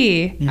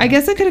pretty. Yeah. I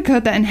guess I could have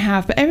cut that in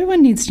half, but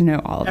everyone needs to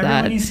know all of that.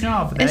 Everyone needs to know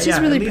all of that. It's just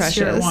really at least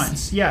hear it precious.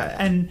 once. Yeah,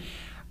 and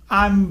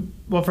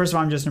first of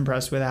all, I'm just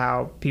impressed with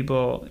how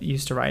people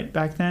used to write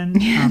back then,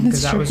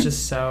 because that was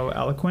just so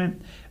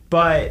eloquent.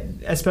 But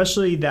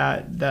especially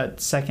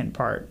that second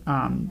part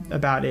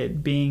about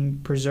it being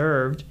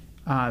preserved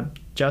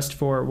just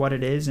for what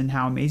it is and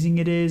how amazing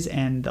it is,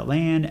 and the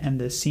land and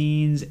the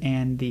scenes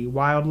and the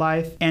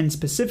wildlife, and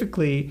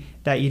specifically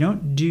that you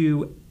don't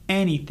do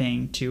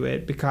anything to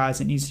it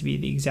because it needs to be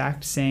the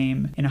exact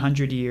same in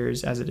 100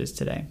 years as it is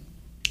today.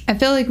 I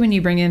feel like when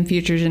you bring in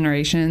future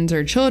generations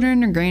or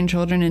children or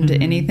grandchildren into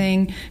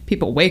anything,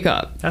 people wake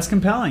up. That's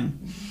compelling.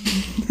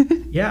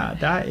 Yeah,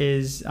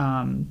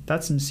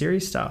 that's some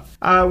serious stuff.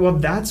 Well,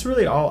 that's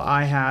really all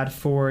I had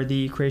for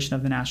the creation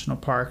of the National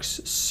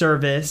Parks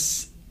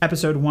Service,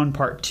 Episode 1,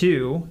 Part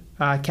 2.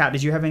 Kat,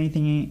 did you have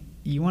anything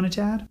you wanted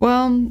to add?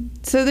 Well,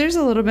 so there's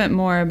a little bit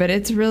more, but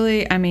it's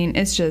really,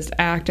 it's just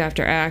act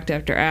after act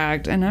after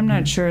act, and I'm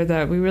not sure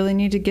that we really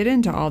need to get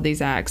into all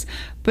these acts.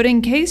 But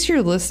in case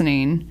you're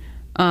listening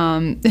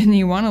and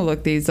you want to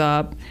look these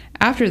up,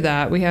 after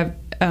that we have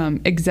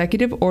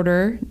Executive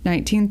Order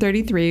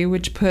 1933,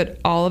 which put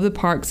all of the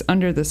parks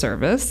under the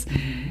service.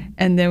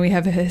 And then we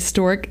have a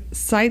Historic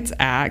Sites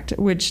Act,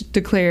 which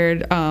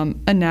declared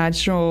a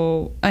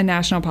national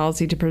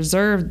policy to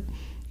preserve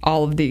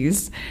all of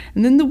these.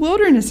 And then the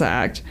Wilderness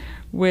Act,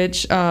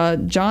 which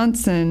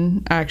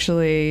Johnson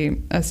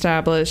actually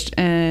established,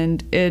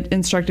 and it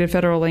instructed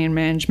federal land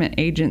management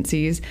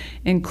agencies,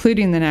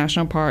 including the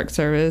National Park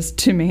Service,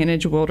 to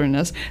manage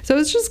wilderness. So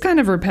it's just kind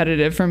of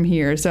repetitive from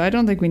here. So I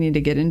don't think we need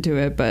to get into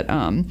it, but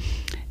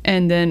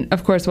and then,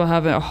 of course, we'll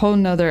have a whole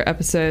nother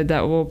episode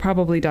that will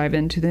probably dive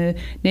into the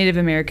Native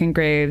American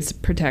Graves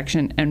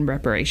Protection and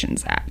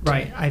Reparations Act.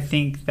 Right. I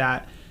think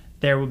that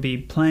there will be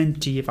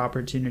plenty of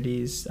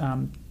opportunities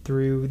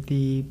through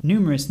the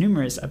numerous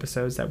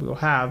episodes that we will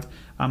have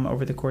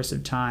over the course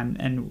of time,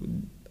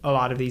 and a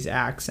lot of these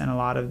acts and a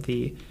lot of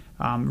the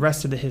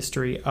rest of the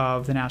history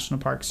of the National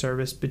Park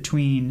Service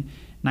between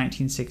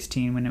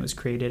 1916 when it was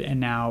created and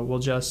now will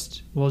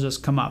just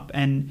come up.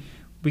 And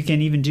we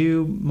can even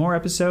do more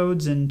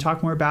episodes and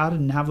talk more about it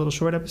and have little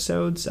short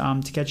episodes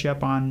to catch you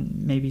up on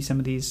maybe some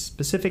of these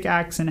specific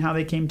acts and how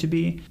they came to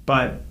be.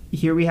 But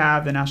here we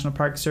have the National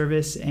Park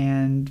Service,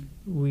 and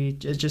it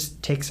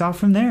just takes off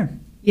from there.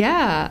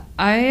 Yeah,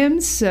 I am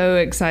so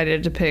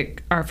excited to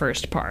pick our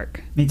first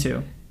park. Me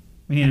too.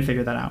 We need to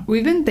figure that out.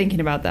 We've been thinking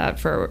about that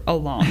for a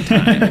long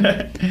time.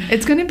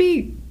 It's going to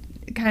be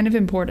kind of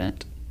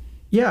important.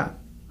 Yeah,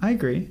 I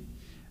agree.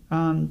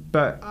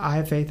 But I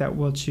have faith that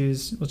we'll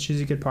choose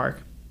a good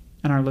park,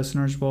 and our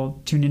listeners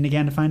will tune in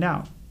again to find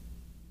out.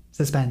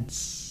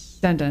 Suspense.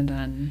 Dun, dun,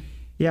 dun.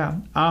 Yeah.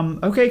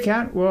 Okay,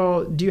 Kat.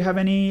 Well, do you have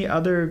any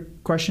other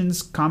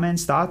questions,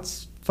 comments,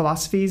 thoughts,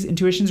 philosophies,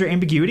 intuitions, or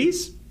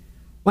ambiguities?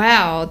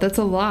 Wow, that's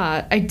a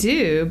lot. I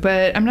do,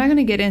 but I'm not going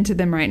to get into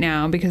them right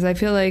now because I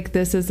feel like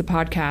this is the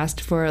podcast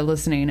for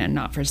listening and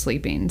not for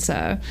sleeping.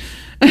 So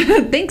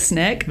thanks,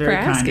 Nick, for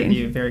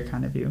asking. Very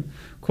kind of you.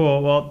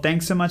 Cool. Well,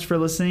 thanks so much for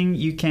listening.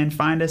 You can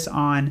find us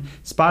on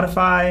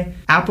Spotify,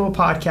 Apple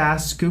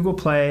Podcasts, Google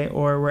Play,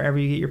 or wherever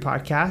you get your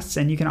podcasts.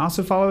 And you can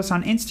also follow us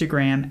on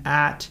Instagram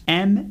at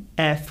MFYAM,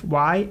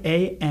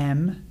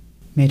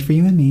 Made for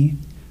You and Me,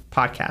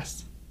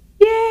 podcast.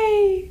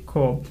 Yay!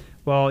 Cool.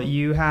 Well,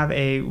 you have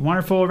a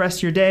wonderful rest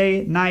of your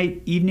day,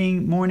 night,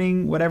 evening,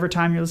 morning, whatever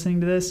time you're listening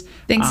to this.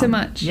 Thanks so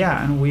much.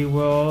 Yeah, and we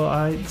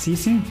will see you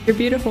soon. You're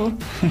beautiful.